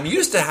 I'm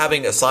used to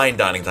having assigned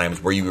dining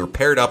times where you were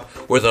paired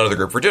up with another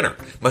group for dinner.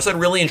 My son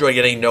really enjoyed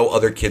getting to know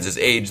other kids his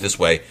age this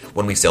way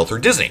when we sail through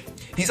Disney.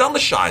 He's on the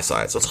shy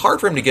side, so it's hard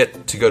for him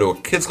to go to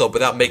a kids club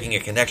without making a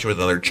connection with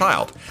another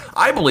child.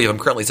 I believe I'm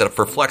currently set up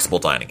for flexible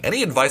dining.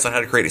 Any advice on how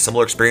to create a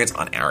similar experience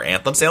on our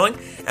Anthem sailing?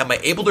 Am I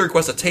able to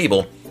request a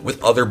table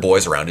with other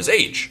boys around his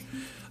age?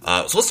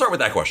 So let's start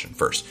with that question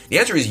first. The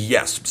answer is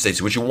yes,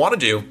 Stacey. What you want to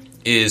do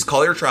is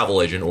call your travel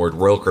agent or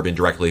Royal Caribbean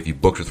directly if you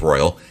booked with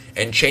Royal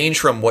and change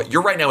from what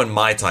you're right now in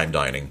my time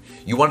dining.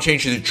 You want to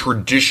change to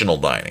traditional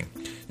dining.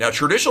 Now,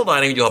 traditional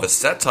dining, you'll have a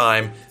set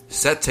time,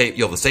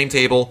 you'll have the same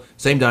table,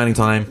 same dining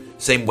time,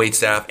 same wait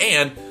staff,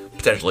 and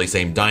potentially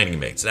same dining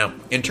mates. Now,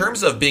 in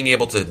terms of being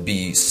able to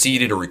be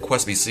seated or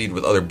request to be seated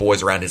with other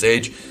boys around his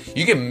age,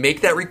 you can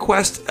make that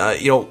request.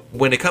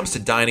 When it comes to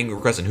dining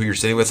requests and who you're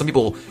sitting with, some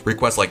people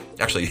request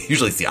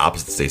usually it's the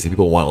opposite, Stacey.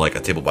 People want a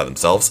table by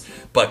themselves.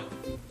 But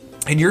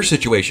in your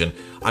situation,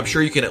 I'm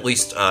sure you can at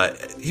least,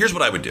 here's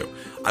what I would do.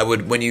 I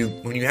would, when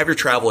you have your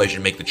travel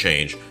agent make the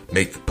change,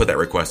 put that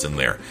request in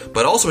there.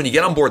 But also when you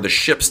get on board the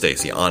ship,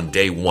 Stacey, on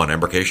day 1,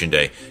 embarkation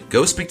day,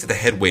 go speak to the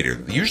head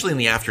waiter. Usually in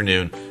the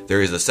afternoon,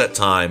 there is a set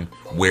time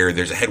where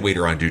there's a head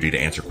waiter on duty to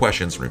answer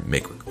questions,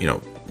 make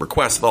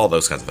requests, all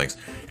those kinds of things.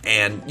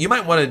 And you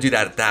might want to do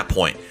that at that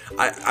point.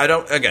 I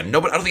don't think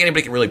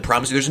anybody can really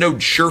promise you. There's no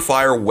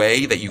surefire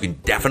way that you can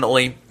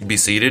definitely be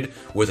seated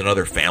with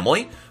another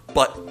family.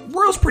 But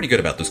Royal's pretty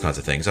good about those kinds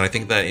of things. And I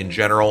think that in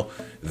general,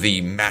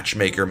 the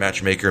matchmaker,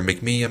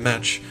 make me a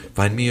match,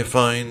 find me a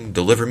find,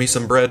 deliver me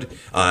some bread,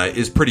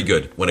 is pretty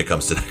good when it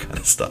comes to that kind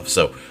of stuff.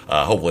 So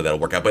hopefully that'll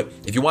work out. But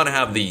if you want to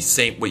have the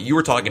same, what you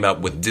were talking about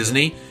with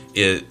Disney,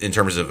 in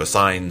terms of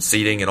assigned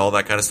seating and all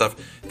that kind of stuff,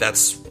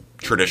 that's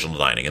traditional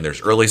dining. And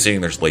there's early seating,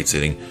 there's late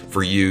seating.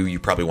 For you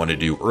probably want to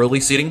do early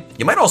seating.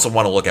 You might also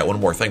want to look at one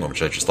more thing,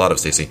 which I just thought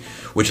of, Stacey,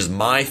 which is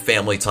My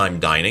Family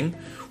Time Dining,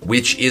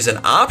 which is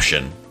an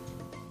option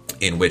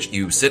in which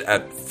you sit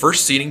at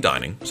first seating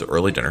dining, so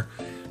early dinner,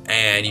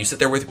 and you sit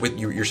there with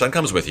your son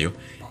comes with you,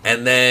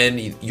 and then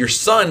your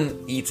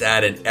son eats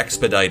at an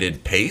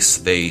expedited pace.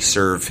 They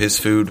serve his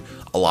food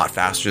a lot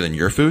faster than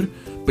your food,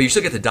 but you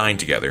still get to dine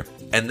together.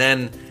 And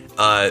then,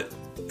 at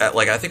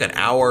I think an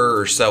hour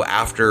or so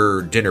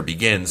after dinner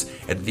begins,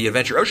 and the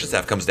Adventure Ocean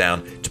staff comes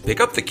down to pick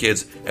up the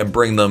kids and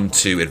bring them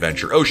to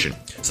Adventure Ocean.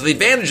 So the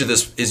advantage of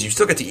this is you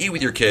still get to eat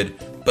with your kid,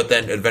 but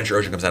then Adventure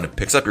Ocean comes down and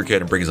picks up your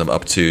kid and brings them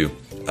up to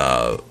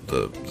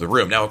the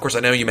room. Now, of course, I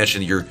know you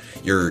mentioned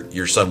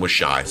your son was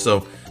shy,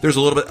 so there's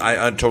a little bit.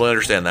 I totally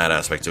understand that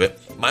aspect of it.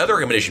 My other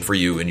recommendation for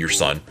you and your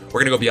son, we're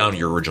going to go beyond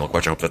your original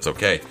question. I hope that's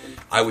okay.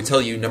 I would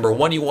tell you, number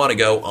one, you want to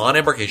go on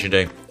embarkation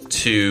day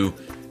to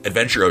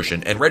Adventure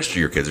Ocean and register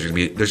your kids. There's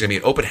going to be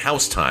an open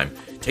house time.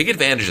 Take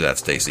advantage of that,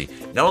 Stacey.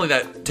 Not only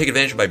that, take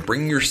advantage by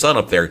bringing your son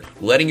up there,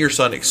 letting your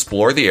son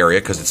explore the area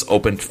because it's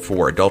open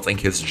for adults and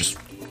kids to just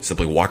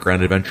simply walk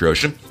around Adventure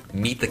Ocean,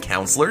 meet the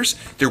counselors.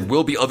 There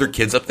will be other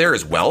kids up there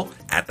as well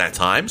at that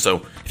time.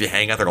 So if you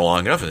hang out there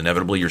long enough,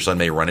 inevitably your son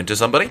may run into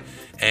somebody.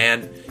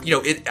 And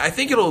I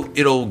think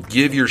it'll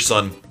give your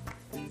son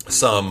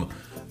some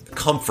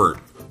comfort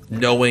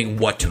knowing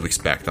what to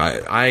expect.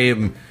 I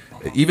am,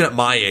 even at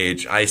my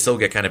age, I still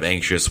get kind of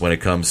anxious when it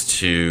comes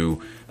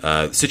to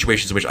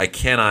situations in which I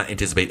cannot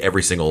anticipate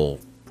every single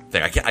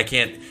thing. I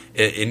can't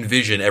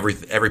envision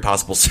every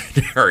possible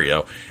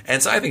scenario.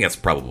 And so I think that's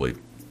probably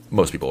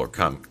most people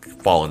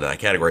fall into that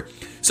category.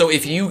 So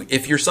if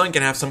your son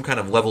can have some kind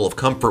of level of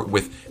comfort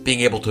with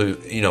being able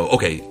to,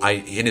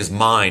 in his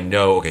mind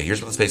know, okay,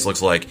 here's what the space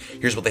looks like,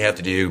 here's what they have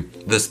to do.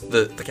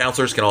 The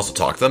counselors can also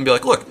talk to them and be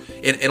like, look,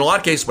 in a lot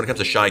of cases when it comes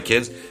to shy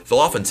kids, they'll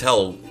often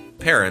tell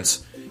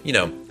parents,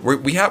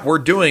 we're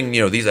doing,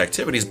 these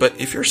activities, but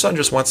if your son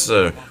just wants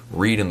to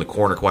read in the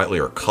corner quietly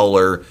or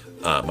color,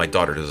 my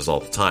daughter does this all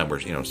the time, where,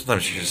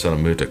 sometimes she's just in a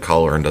mood to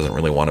color and doesn't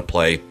really want to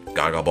play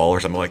Gaga Ball or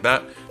something like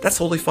that. That's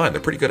totally fine.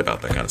 They're pretty good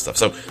about that kind of stuff.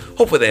 So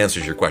hopefully that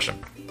answers your question.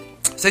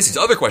 Stacey's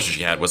other question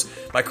she had was,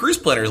 my cruise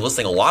planner is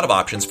listing a lot of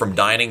options from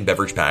dining,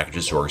 beverage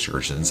packages, tour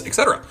excursions,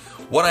 etc.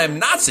 What I am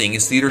not seeing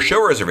is theater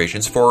show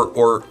reservations for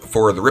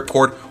the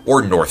Ripcord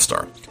or North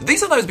Star. Do these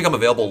sometimes become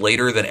available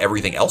later than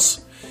everything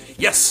else?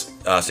 Yes,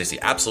 Stacey,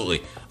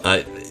 absolutely.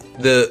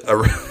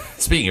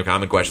 Speaking of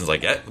common questions I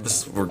get,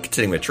 we're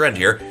continuing the trend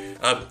here.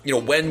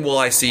 When will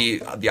I see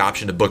the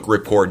option to book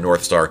Ripcord,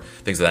 North Star,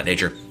 things of that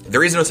nature?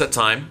 There is no set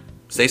time,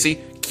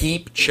 Stacey.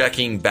 Keep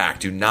checking back.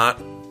 Do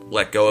not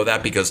let go of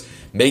that, because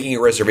making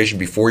a reservation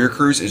before your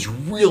cruise is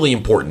really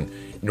important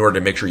in order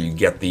to make sure you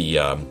get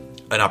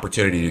an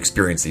opportunity to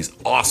experience these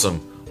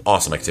awesome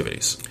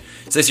activities.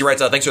 Stacey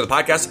writes, thanks for the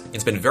podcast.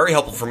 It's been very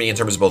helpful for me in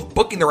terms of both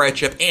booking the right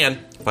ship and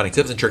finding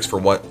tips and tricks for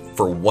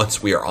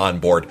once we are on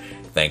board.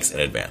 Thanks in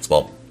advance.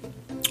 Well,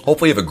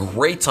 hopefully you have a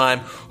great time.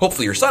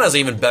 Hopefully your son has an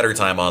even better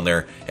time on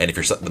there. And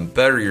the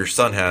better your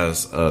son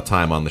has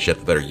time on the ship,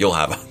 the better you'll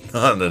have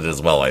on it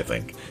as well, I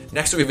think.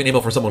 Next, we have an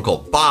email from someone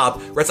called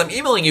Bob. Writes, I'm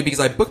emailing you because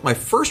I booked my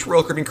first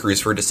Royal Caribbean cruise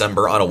for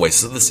December on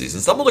Oasis of the Seas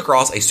and stumbled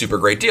across a super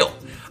great deal.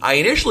 I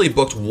initially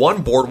booked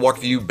one boardwalk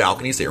view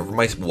balcony stay for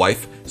my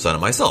wife, son,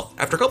 and myself.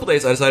 After a couple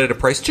days, I decided to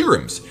price 2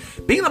 rooms.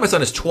 Being that my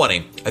son is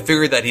 20, I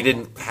figured that he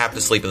didn't have to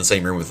sleep in the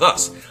same room with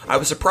us. I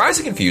was surprised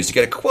and confused to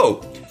get a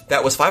quote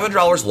that was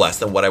 $500 less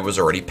than what I was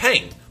already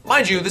paying.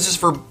 Mind you, this is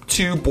for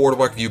 2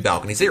 boardwalk view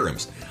balcony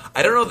staterooms.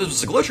 I don't know if this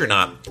was a glitch or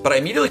not, but I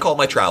immediately called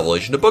my travel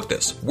agent to book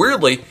this.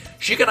 Weirdly,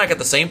 she could not get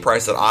the same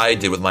price that I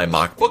did with my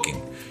mock booking.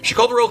 She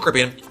called the Royal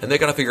Caribbean, and they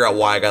couldn't figure out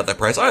why I got that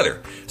price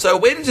either. So I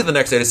waited to the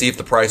next day to see if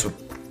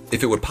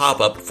it would pop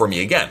up for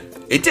me again.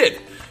 It did.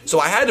 So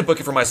I had to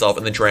book it for myself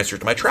and then transfer it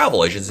to my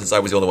travel agent since I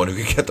was the only one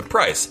who could get the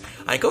price.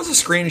 I enclosed a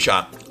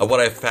screenshot of what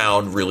I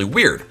found really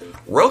weird.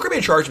 Royal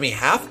Caribbean charged me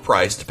half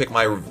price to pick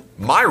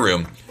my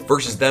room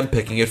versus them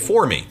picking it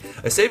for me.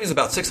 A savings of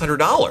about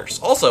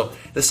 $600. Also,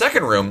 the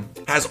second room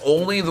has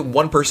only the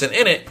one person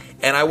in it,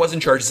 and I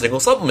wasn't charged a single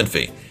supplement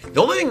fee.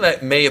 The only thing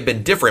that may have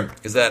been different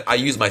is that I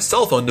used my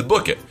cell phone to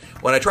book it.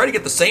 When I tried to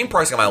get the same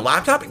price on my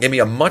laptop, it gave me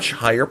a much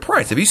higher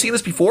price. Have you seen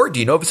this before? Do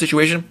you know of a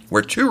situation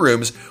where 2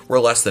 rooms were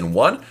less than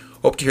 1?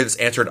 Hope to hear this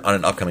answered on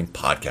an upcoming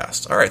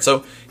podcast. All right,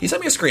 so he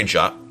sent me a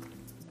screenshot,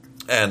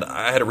 and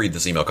I had to read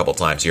this email a couple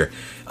times here.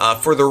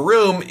 For the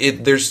room,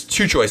 there's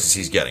 2 choices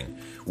he's getting,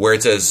 where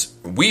it says,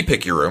 we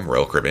pick your room,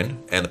 Royal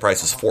Caribbean, and the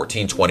price is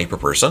 $14.20 per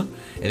person.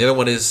 And the other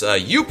one is,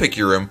 you pick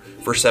your room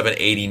for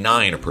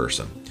 $7.89 a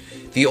person.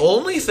 The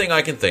only thing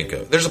I can think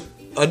of, there's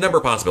a number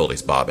of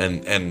possibilities, Bob,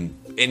 and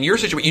in your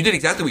situation, you did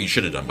exactly what you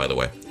should have done, by the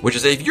way, which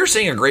is if you're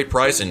seeing a great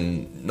price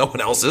and no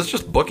one else is,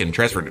 just book and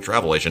transfer it to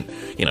travel agent,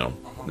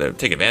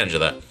 take advantage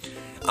of that.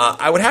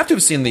 I would have to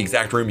have seen the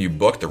exact room you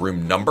booked, the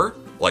room number,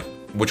 like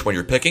which one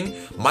you're picking.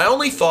 My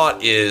only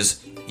thought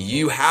is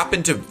you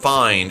happen to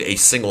find a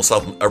single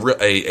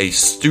a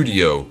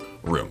studio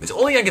room. It's the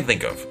only thing I can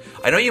think of.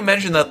 I know you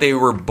mentioned that they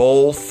were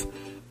both,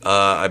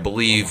 I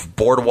believe,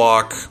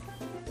 boardwalk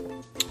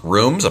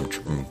rooms. I'm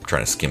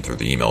trying to skim through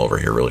the email over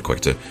here really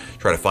quick to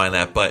try to find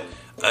that, but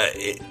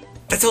it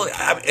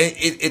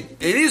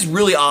is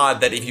really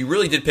odd that if you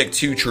really did pick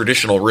 2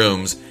 traditional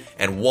rooms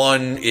and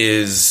one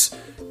is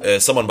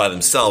someone by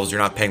themselves,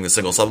 you're not paying the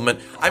single supplement.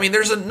 I mean,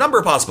 there's a number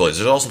of possibilities.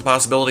 There's also the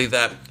possibility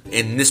that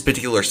in this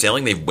particular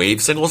sailing, they've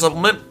waived single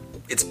supplement.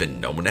 It's been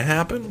known to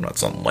happen. Not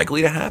something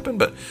likely to happen,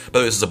 but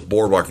this is a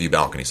boardwalk view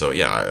balcony. So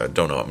yeah, I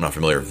don't know. I'm not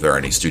familiar if there are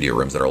any studio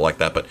rooms that are like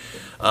that, but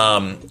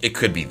it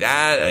could be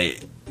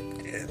that.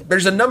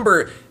 There's a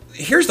number.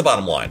 Here's the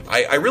bottom line.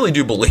 I really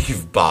do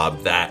believe,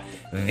 Bob, that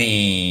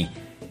the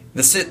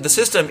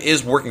system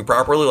is working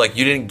properly. Like,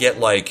 you didn't get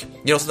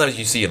sometimes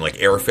you see in like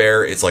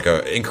airfare, it's like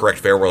a incorrect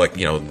fare where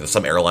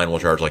some airline will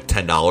charge like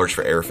 $10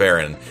 for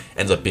airfare and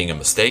ends up being a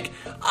mistake.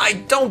 I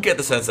don't get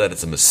the sense that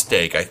it's a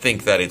mistake. I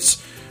think that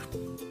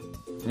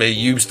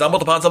you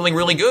stumbled upon something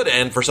really good,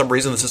 and for some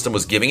reason the system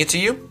was giving it to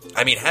you.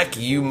 I mean, heck,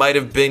 you might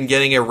have been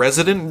getting a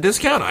resident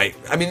discount. I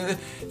mean,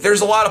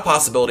 there's a lot of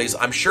possibilities.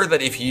 I'm sure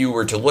that if you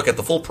were to look at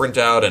the full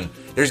printout, and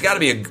there's got to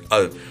be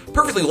a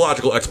perfectly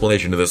logical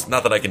explanation to this,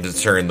 not that I can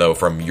discern, though,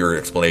 from your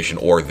explanation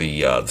or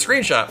the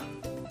screenshot,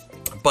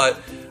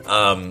 but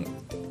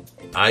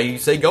I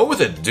say go with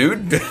it,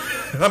 dude.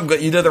 I'm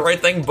glad you did the right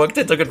thing, booked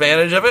it, took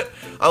advantage of it.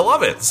 I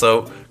love it.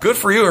 So good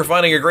for you for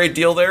finding a great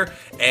deal there.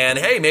 And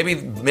hey,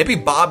 maybe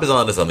Bob is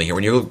onto something here.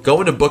 When you go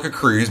in to book a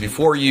cruise,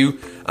 before you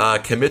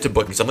commit to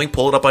booking something,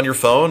 pull it up on your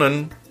phone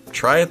and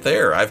try it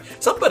there.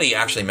 Somebody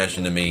actually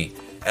mentioned to me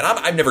and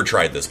I've never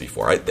tried this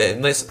before.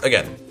 And this,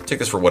 again, take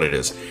this for what it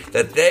is,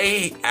 that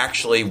they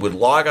actually would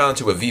log on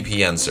to a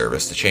VPN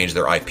service to change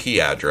their IP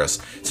address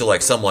to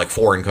like some like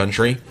foreign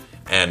country,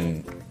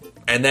 and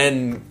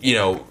then, you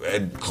know,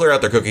 clear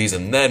out their cookies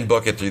and then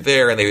book it through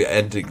there,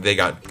 and they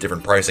got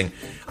different pricing.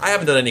 I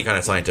haven't done any kind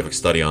of scientific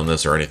study on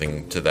this or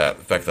anything to that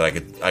effect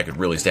that I could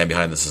really stand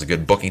behind this as a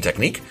good booking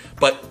technique,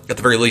 but at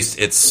the very least,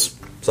 it's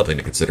something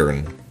to consider,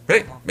 and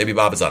hey, maybe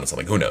Bob is onto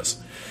something, who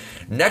knows.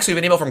 Next, we have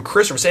an email from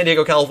Chris from San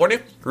Diego,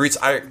 California, who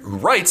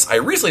writes, I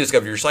recently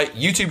discovered your site,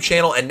 YouTube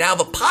channel, and now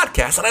the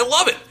podcast, and I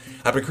love it.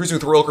 I've been cruising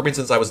with the Royal Caribbean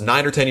since I was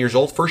 9 or 10 years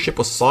old. First ship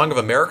was Song of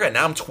America, and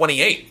now I'm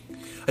 28.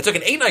 I took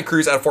an 8-night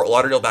cruise out of Fort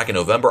Lauderdale back in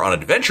November on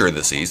Adventure of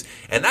the Seas,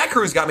 and that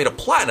cruise got me to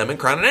Platinum and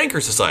Crown and Anchor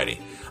Society.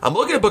 I'm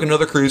looking to book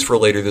another cruise for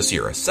later this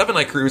year, a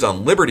 7-night cruise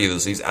on Liberty of the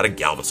Seas out of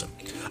Galveston.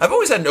 I've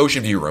always had an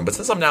ocean view room, but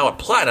since I'm now at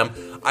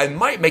Platinum, I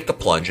might make the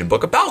plunge and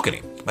book a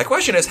balcony. My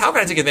question is, how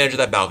can I take advantage of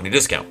that balcony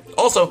discount?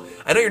 Also,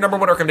 I know your number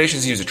one recommendation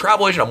is to use a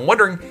travel agent. I'm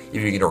wondering if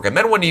you can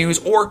recommend one to use,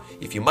 or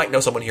if you might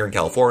know someone here in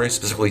California,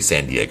 specifically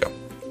San Diego.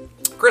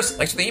 Chris,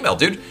 thanks for the email,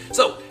 dude.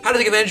 So, how to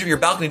take advantage of your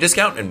balcony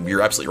discount? And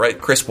you're absolutely right,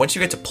 Chris. Once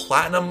you get to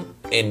Platinum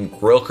in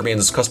Royal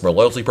Caribbean's customer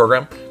loyalty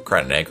program,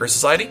 Crown and Anchor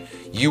Society,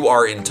 you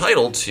are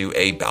entitled to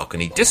a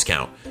balcony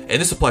discount. And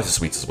this applies to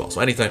suites as well.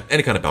 So any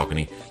kind of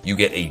balcony, you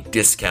get a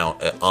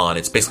discount on.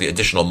 It's basically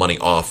additional money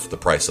off the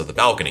price of the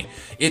balcony.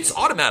 It's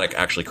automatic,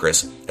 actually,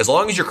 Chris, as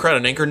long as your Crown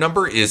and Anchor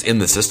number is in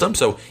the system.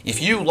 So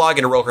if you log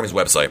into Royal Caribbean's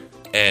website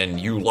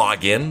and you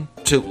log in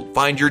to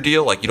find your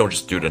deal, like you don't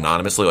just do it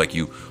anonymously, like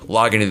you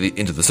log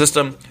into the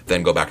system,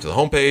 then go back to the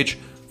homepage,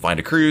 find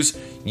a cruise,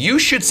 you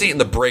should see it in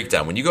the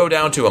breakdown. When you go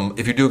down to,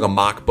 if you're doing a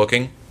mock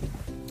booking,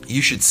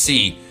 you should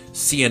see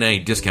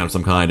CNA discount of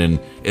some kind, and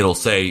it'll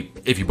say,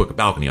 if you book a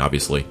balcony,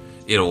 obviously,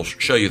 it'll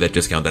show you that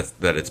discount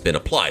that it's been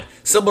applied.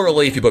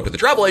 Similarly, if you book with a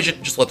travel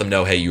agent, just let them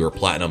know, hey, you are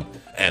Platinum,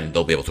 and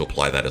they'll be able to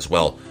apply that as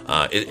well.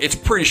 It's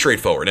pretty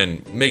straightforward,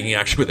 and making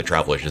actually with a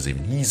travel agent is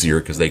even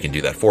easier because they can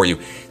do that for you.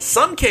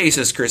 Some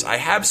cases, Chris, I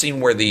have seen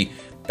where the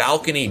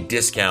balcony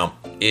discount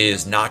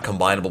is not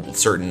combinable with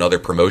certain other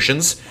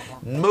promotions.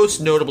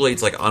 Most notably,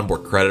 it's like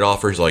onboard credit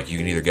offers, like you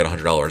can either get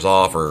 $100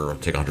 off or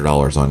take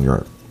 $100 on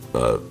your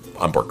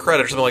onboard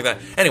credit or something like that.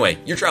 Anyway,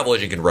 your travel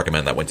agent can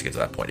recommend that once you get to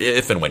that point,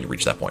 if and when you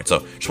reach that point. So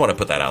just want to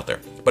put that out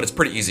there. But it's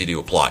pretty easy to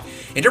apply.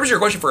 In terms of your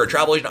question for a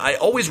travel agent, I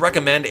always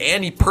recommend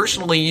and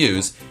personally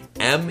use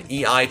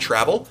MEI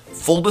Travel.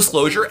 Full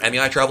disclosure,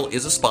 MEI Travel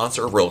is a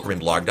sponsor of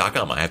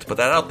RoyalCaribbeanBlog.com. I have to put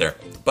that out there.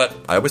 But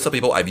I always tell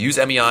people I've used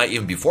MEI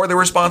even before they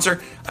were a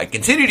sponsor. I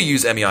continue to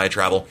use MEI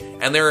Travel,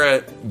 and they're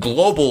a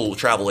global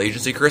travel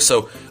agency, Chris.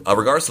 So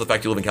regardless of the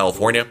fact you live in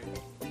California,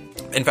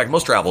 in fact,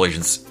 most travel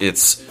agents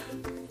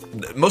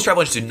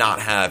do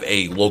not have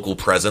a local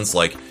presence,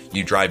 like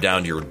you drive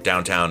down to your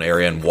downtown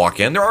area and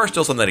walk in. There are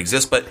still some that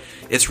exist, but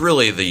it's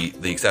really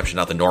the exception,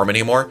 not the norm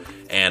anymore.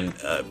 And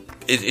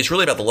it's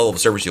really about the level of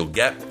service you'll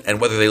get,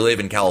 and whether they live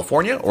in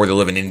California or they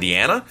live in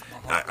Indiana.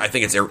 I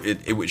think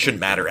it shouldn't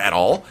matter at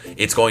all.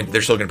 They're still going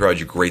to provide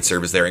you great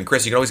service there. And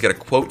Chris, you can always get a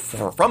quote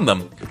from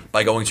them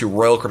by going to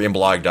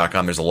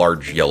RoyalCaribbeanBlog.com. There's a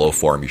large yellow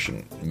form. You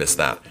shouldn't miss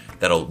that.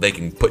 They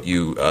can put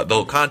you.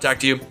 They'll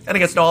contact you, and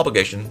against no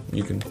obligation.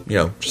 You can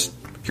just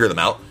hear them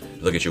out.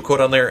 They'll get you a quote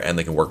on there, and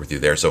they can work with you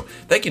there. So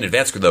thank you in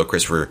advance, though,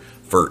 Chris, for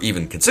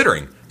even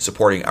considering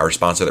supporting our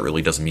sponsor. That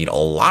really does mean a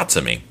lot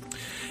to me.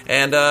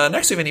 And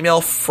next we have an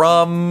email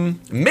from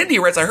Mindy,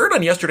 who writes, I heard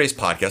on yesterday's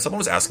podcast someone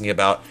was asking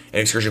about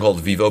an excursion called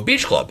Vivo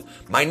Beach Club.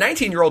 My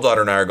 19-year-old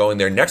daughter and I are going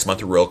there next month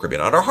to Royal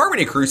Caribbean on our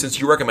Harmony cruise, since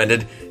you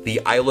recommended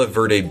the Isla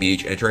Verde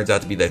beach, and it turns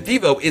out to be that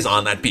Vivo is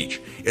on that beach.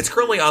 It's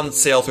currently on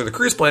sale through the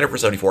Cruise Planner for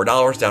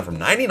 $74, down from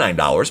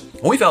 $99,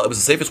 and we felt it was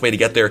the safest way to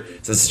get there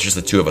since it's just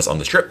the two of us on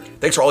this trip.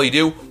 Thanks for all you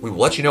do. We will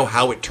let you know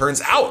how it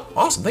turns out.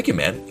 Awesome. Thank you,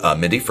 man,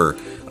 Mindy, for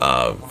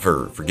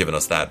giving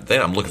us that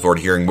thing. I'm looking forward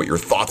to hearing what your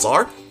thoughts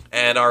are.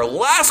 And our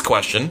last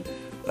question,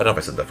 I don't know if I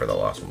said that for the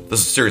last one.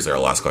 This is seriously our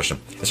last question.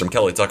 It's from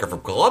Kelly Tucker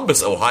from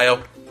Columbus,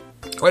 Ohio.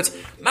 Writes,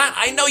 Matt,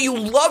 I know you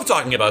love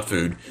talking about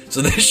food,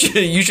 so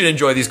you should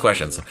enjoy these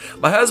questions.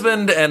 My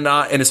husband and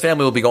his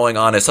family will be going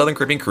on a Southern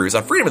Caribbean cruise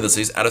on Freedom of the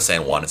Seas out of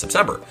San Juan in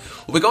September.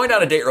 We'll be going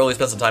down a day early to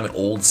spend some time in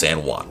Old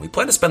San Juan. We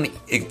plan to spend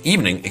the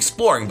evening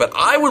exploring, but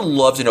I would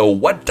love to know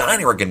what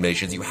dining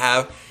recommendations you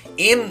have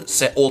in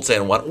Old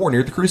San Juan or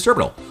near the cruise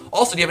terminal.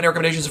 Also, do you have any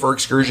recommendations for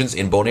excursions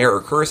in Bonaire or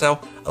Curacao?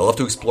 I love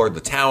to explore the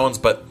towns,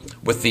 but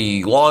with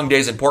the long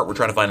days in port, we're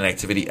trying to find an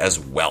activity as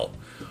well.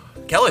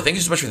 Kelly, thank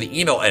you so much for the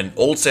email. And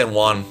Old San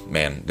Juan,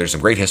 man, there's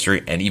some great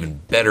history and even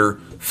better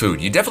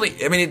food. You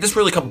definitely, this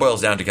really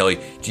boils down to, Kelly,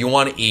 do you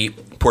want to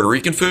eat Puerto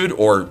Rican food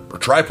or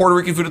try Puerto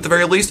Rican food at the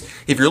very least?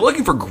 If you're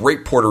looking for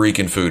great Puerto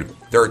Rican food,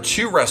 there are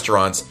two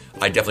restaurants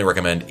I definitely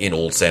recommend in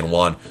Old San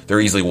Juan.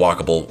 They're easily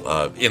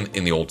walkable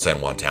in the Old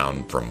San Juan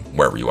town from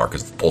wherever you are,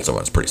 because Old San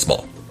Juan is pretty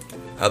small.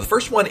 The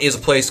first one is a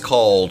place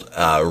called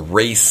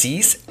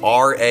Raices,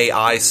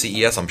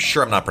 R-A-I-C-E-S. I'm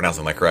sure I'm not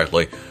pronouncing that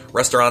correctly.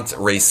 Restaurant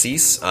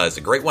Raices is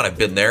a great one. I've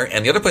been there.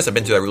 And the other place I've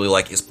been to that I really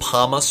like is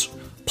Palmas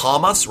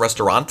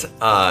Restaurant,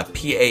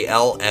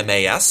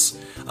 P-A-L-M-A-S.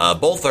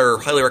 Both are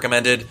highly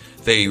recommended.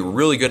 They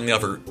really good in the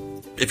offer.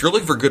 If you're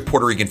looking for good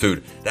Puerto Rican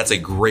food, that's a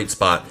great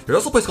spot. There's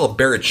also a place called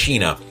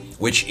Barachina,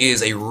 which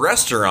is a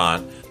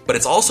restaurant, but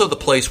it's also the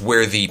place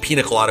where the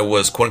pina colada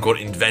was quote-unquote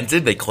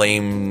invented. They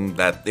claim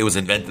that it was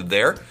invented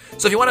there.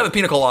 So if you want to have a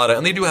pina colada,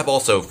 and they do have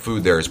also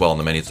food there as well on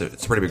the menu, it's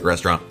a pretty big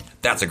restaurant,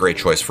 that's a great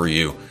choice for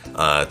you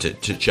to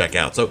check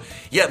out. So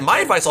yeah, my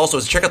advice also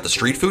is check out the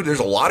street food. There's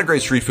a lot of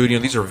great street food.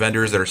 These are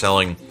vendors that are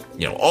selling,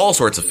 all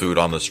sorts of food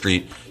on the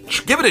street.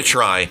 Give it a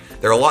try.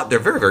 They're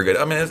very, very good.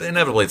 I mean,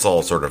 inevitably it's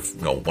all sort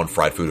of, one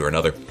fried food or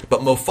another.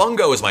 But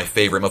mofongo is my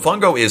favorite.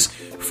 Mofongo is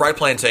fried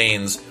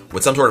plantains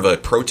with some sort of a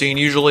protein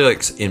usually,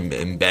 like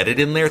embedded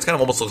in there. It's kind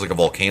of almost looks like a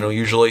volcano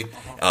usually.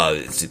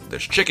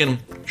 There's chicken,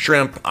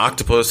 shrimp,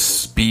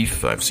 octopus,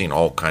 beef. I've seen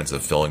all kinds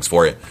of fillings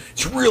for it.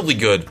 It's really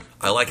good.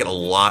 I like it a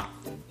lot.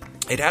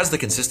 It has the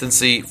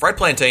consistency. Fried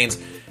plantains,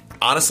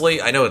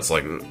 honestly, I know it's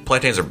like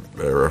plantains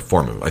are a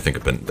form of, I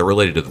think, they're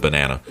related to the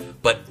banana,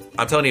 but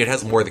I'm telling you, it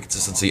has more of the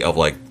consistency of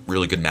like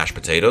really good mashed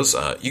potatoes.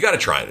 You got to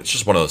try it. It's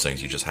just one of those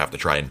things you just have to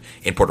try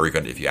in Puerto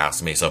Rico, if you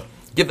ask me. So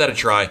give that a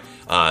try.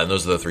 And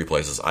those are the 3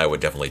 places I would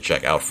definitely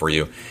check out for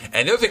you.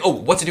 And the other thing,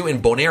 what to do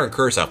in Bonaire and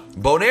Curacao.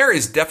 Bonaire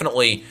is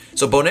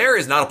Bonaire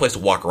is not a place to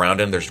walk around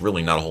in. There's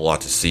really not a whole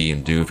lot to see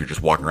and do if you're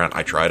just walking around.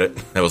 I tried it.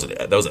 That was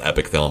an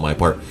epic fail on my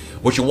part.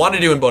 What you want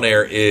to do in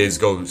Bonaire is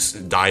go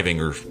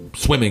diving or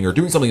swimming or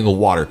doing something in the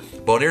water.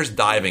 Bonaire's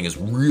diving is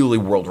really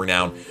world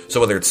renowned. So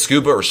whether it's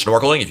scuba or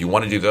snorkeling, if you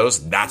want to do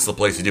those, that's the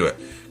place to do it.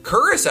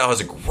 Curacao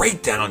has a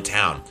great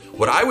downtown.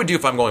 What I would do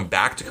if I'm going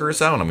back to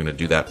Curacao, and I'm going to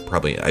do that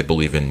probably, I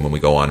believe, in when we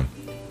go on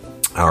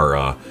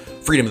our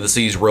Freedom of the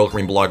Seas Royal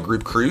Caribbean Blog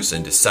group cruise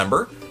in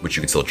December, which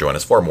you can still join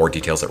us for. More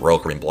details at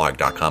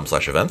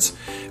royalcaribbeanblog.com/events,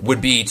 would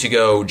be to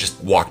go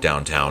just walk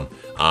downtown.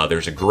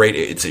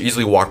 It's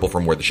easily walkable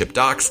from where the ship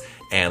docks,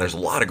 and there's a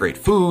lot of great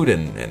food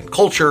and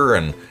culture,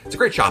 and it's a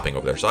great shopping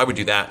over there. So I would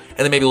do that, and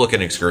then maybe look at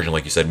an excursion,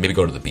 like you said, maybe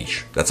go to the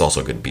beach. That's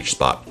also a good beach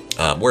spot.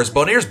 Whereas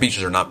Bonaire's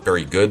beaches are not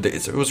very good.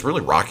 It was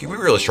really rocky. We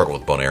really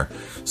struggled with Bonaire.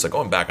 So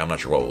going back, I'm not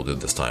sure what we'll do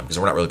this time, because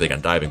we're not really big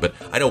on diving, but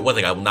I know one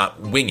thing, I will not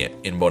wing it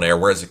in Bonaire,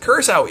 whereas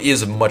Curacao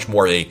is much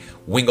more a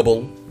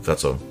wingable, if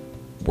that's a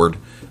word,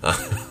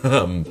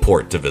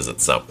 port to visit.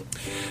 So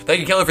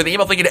thank you, Kelly, for the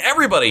email. Thank you to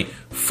everybody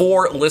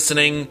for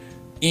listening.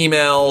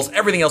 Emails,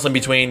 everything else in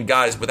between.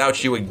 Guys,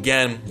 without you,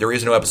 again, there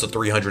is no episode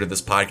 300 of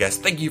this podcast.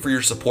 Thank you for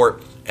your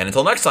support. And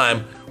until next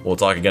time, we'll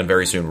talk again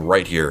very soon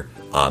right here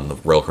on the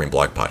Royal Caribbean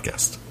Blog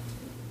Podcast.